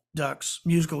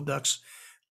 musical ducks,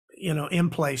 in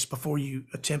place before you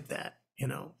attempt that,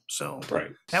 so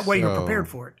Right. that way you're prepared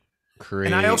for it.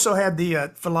 And I also had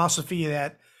the philosophy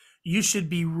that you should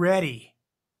be ready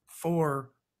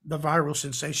for the viral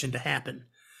sensation to happen.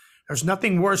 There's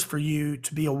nothing worse for you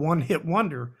to be a one-hit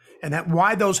wonder. And that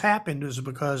why those happened is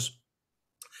because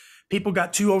people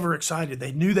got too overexcited.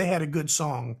 They knew they had a good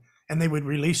song and they would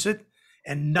release it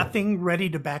and nothing ready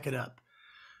to back it up.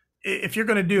 If you're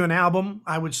going to do an album,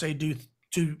 I would say do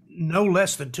no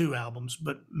less than 2 albums,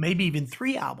 but maybe even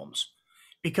 3 albums,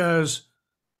 because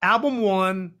album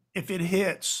 1, if it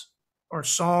hits, or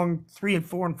song 3 and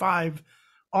 4 and 5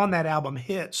 on that album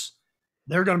hits,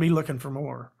 they're going to be looking for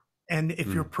more. And if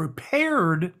you're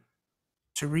prepared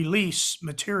to release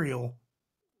material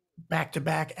back to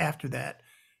back after that,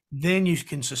 then you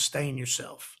can sustain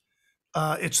yourself.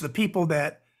 It's the people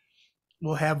that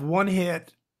will have one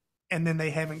hit and then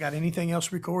they haven't got anything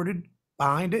else recorded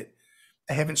behind it.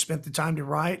 They haven't spent the time to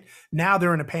write. Now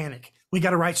they're in a panic. We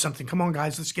got to write something. Come on,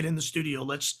 guys, let's get in the studio.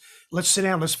 Let's sit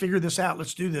down. Let's figure this out.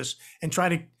 Let's do this and try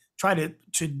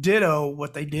to ditto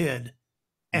what they did.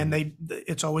 And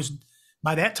it's always,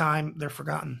 by that time they're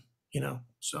forgotten,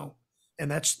 so,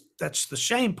 and that's the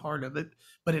shame part of it,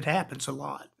 but it happens a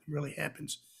lot. It really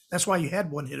happens. That's why you had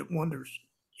one-hit wonders,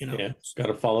 Yeah, got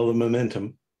to follow the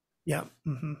momentum. Yeah.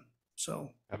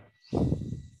 So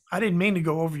I didn't mean to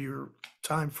go over your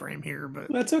time frame here,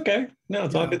 but that's okay. No,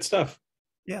 it's all good stuff.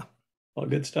 Yeah. All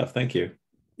good stuff. Thank you.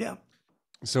 Yeah.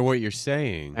 So what you're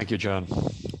saying, Thank you, John,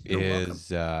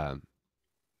 is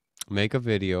make a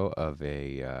video of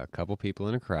a couple people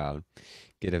in a crowd,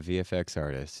 get a VFX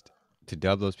artist to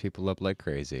dub those people up like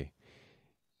crazy,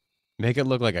 make it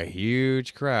look like a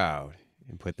huge crowd,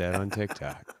 and put that on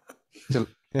TikTok.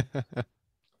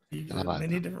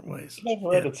 Many different ways.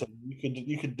 Clever editing.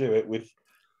 You could do it with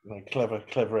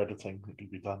clever editing. It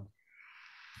could be done.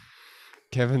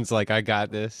 Kevin's like, I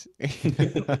got this.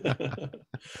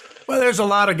 Well, there's a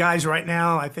lot of guys right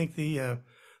now. I think the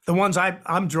ones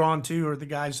I'm drawn to are the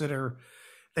guys that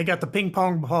they got the ping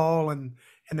pong ball and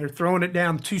they're throwing it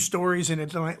down 2 stories and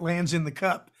it lands in the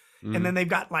cup. And then they've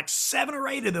got like 7 or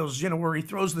 8 of those, where he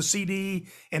throws the CD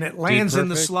and it lands in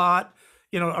the slot,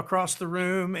 across the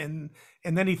room. And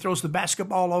then he throws the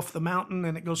basketball off the mountain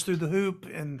and it goes through the hoop.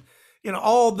 And,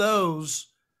 all those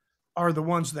are the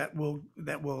ones that will,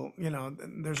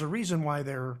 there's a reason why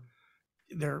they're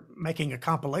making a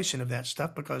compilation of that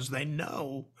stuff, because they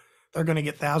know they're going to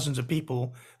get thousands of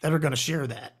people that are going to share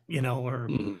that, or,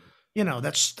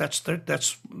 that's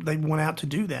they went out to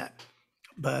do that.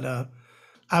 But,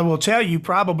 I will tell you,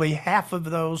 probably half of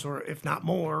those, or if not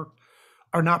more,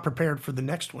 are not prepared for the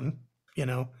next one.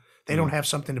 They don't have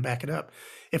something to back it up.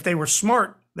 If they were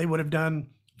smart, they would have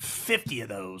done 50 of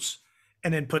those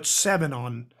and then put 7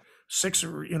 on 6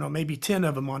 or, maybe 10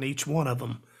 of them on each one of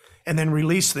them, and then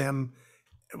release them,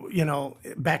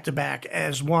 back to back.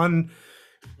 As one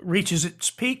reaches its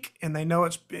peak and they know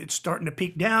it's starting to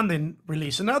peak down, then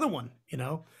release another one,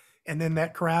 and then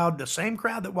that crowd, the same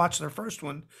crowd that watched their first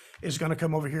one, is going to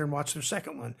come over here and watch their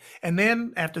second one. And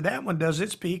then after that one does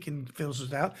its peak and fills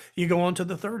it out, you go on to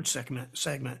the third segment.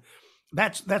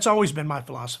 That's always been my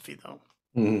philosophy, though.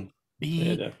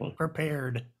 Be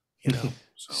prepared,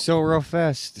 So real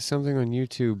fast, something on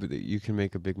YouTube that you can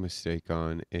make a big mistake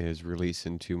on is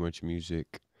releasing too much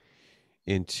music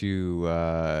into,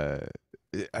 I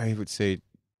would say,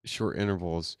 short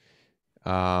intervals.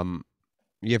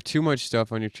 You have too much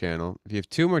stuff on your channel. If you have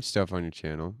too much stuff on your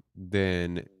channel,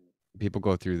 then people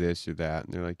go through this or that,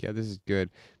 and they're like, yeah, this is good,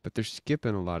 but they're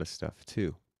skipping a lot of stuff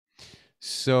too.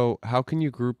 So how can you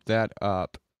group that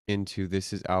up into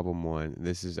this is album 1,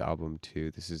 this is album 2,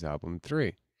 this is album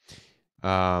 3?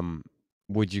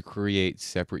 Would you create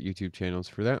separate YouTube channels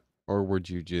for that, or would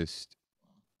you just...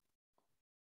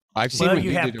 I've seen what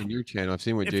you did on your channel. I've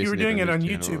seen what Jason did on his channel. If you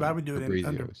were doing it on YouTube, I would do it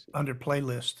under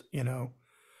playlist,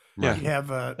 Yeah. You have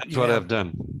That's what I've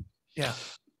done. Yeah.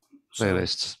 So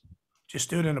Playlists, just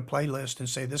do it in a playlist and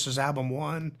say this is album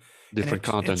 1. different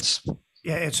it's- contents.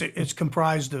 Yeah, it's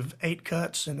comprised of 8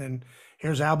 cuts, and then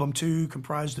here's album 2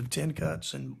 comprised of 10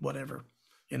 cuts and whatever,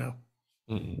 you know.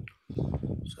 Mm.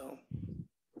 So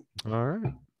All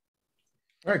right.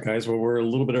 All right, guys. Well, we're a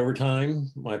little bit over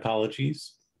time. My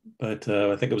apologies, but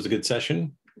I think it was a good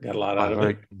session. Got a lot out of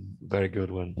very, it. very good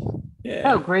one.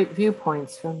 Yeah. Oh, great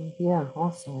viewpoints from,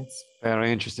 all sides.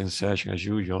 Very interesting session as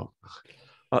usual.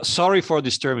 Sorry for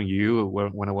disturbing you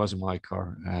when I was in my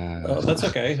car. Oh, that's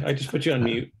okay. I just put you on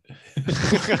mute.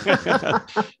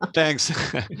 Thanks,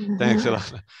 thanks a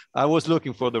lot. I was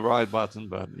looking for the right button,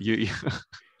 but you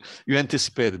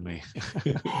anticipated me.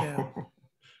 yeah.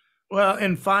 Well,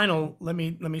 and final, let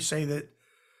me say that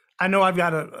I know I've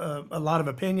got a lot of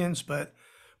opinions, but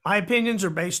my opinions are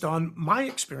based on my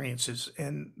experiences,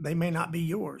 and they may not be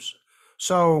yours.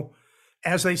 So,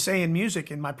 as they say in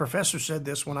music, and my professor said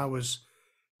this when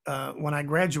I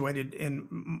graduated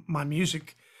in my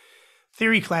music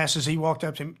theory classes, he walked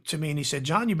up to me and he said,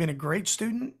 "John, you've been a great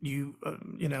student. You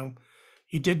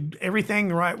you did everything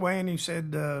the right way." And he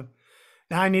said, "Now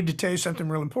I need to tell you something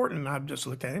real important." And I just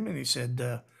looked at him and he said,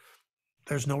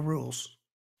 "There's no rules."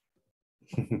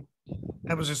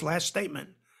 That was his last statement.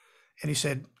 And he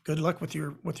said, "Good luck with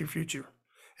your future."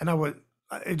 And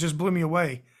it just blew me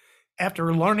away.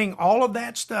 After learning all of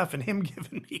that stuff and him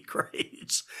giving me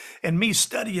grades and me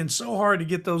studying so hard to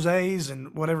get those A's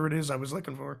and whatever it is I was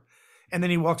looking for. And then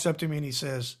he walks up to me and he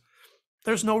says,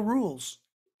 "There's no rules.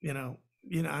 I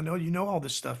know you know all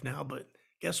this stuff now, but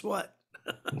guess what?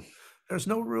 There's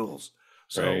no rules."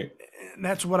 So Right. and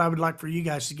that's what I would like for you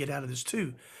guys to get out of this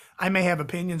too. I may have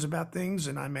opinions about things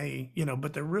and I may,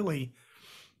 but they're really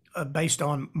based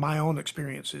on my own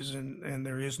experiences and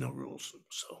there is no rules.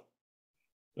 So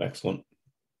Excellent.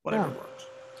 whatever Yeah. works.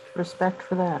 Respect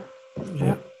for that.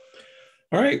 Yeah.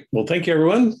 All right. Well, thank you,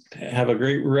 everyone. Have a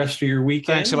great rest of your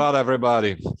weekend. Thanks a lot,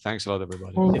 everybody. Thanks a lot,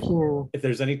 everybody. Thank you. If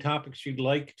there's any topics you'd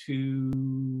like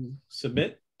to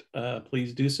submit,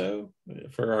 please do so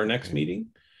for our next meeting.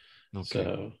 Okay.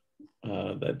 So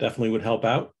that definitely would help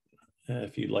out.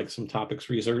 If you'd like some topics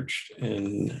researched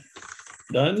and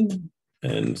done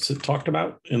and talked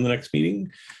about in the next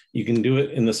meeting, you can do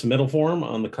it in the submittal form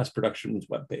on the Cusp Productions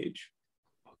webpage.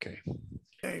 Okay.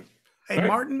 Hey, All right.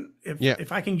 Martin, Yeah.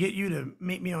 if I can get you to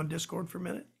meet me on Discord for a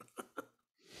minute.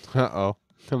 Uh-oh.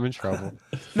 I'm in trouble.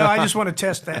 No, I just want to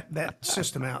test that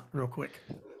system out real quick.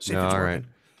 See if No, it's all working.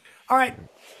 All right.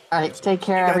 All right. Take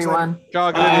care, You guys later. everyone.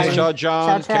 Ciao, Bye. Glennis. Ciao,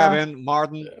 John, Ciao, ciao. Kevin,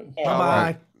 Martin.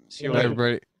 Bye-bye. See you Bye, later.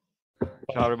 everybody.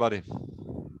 Ciao, everybody.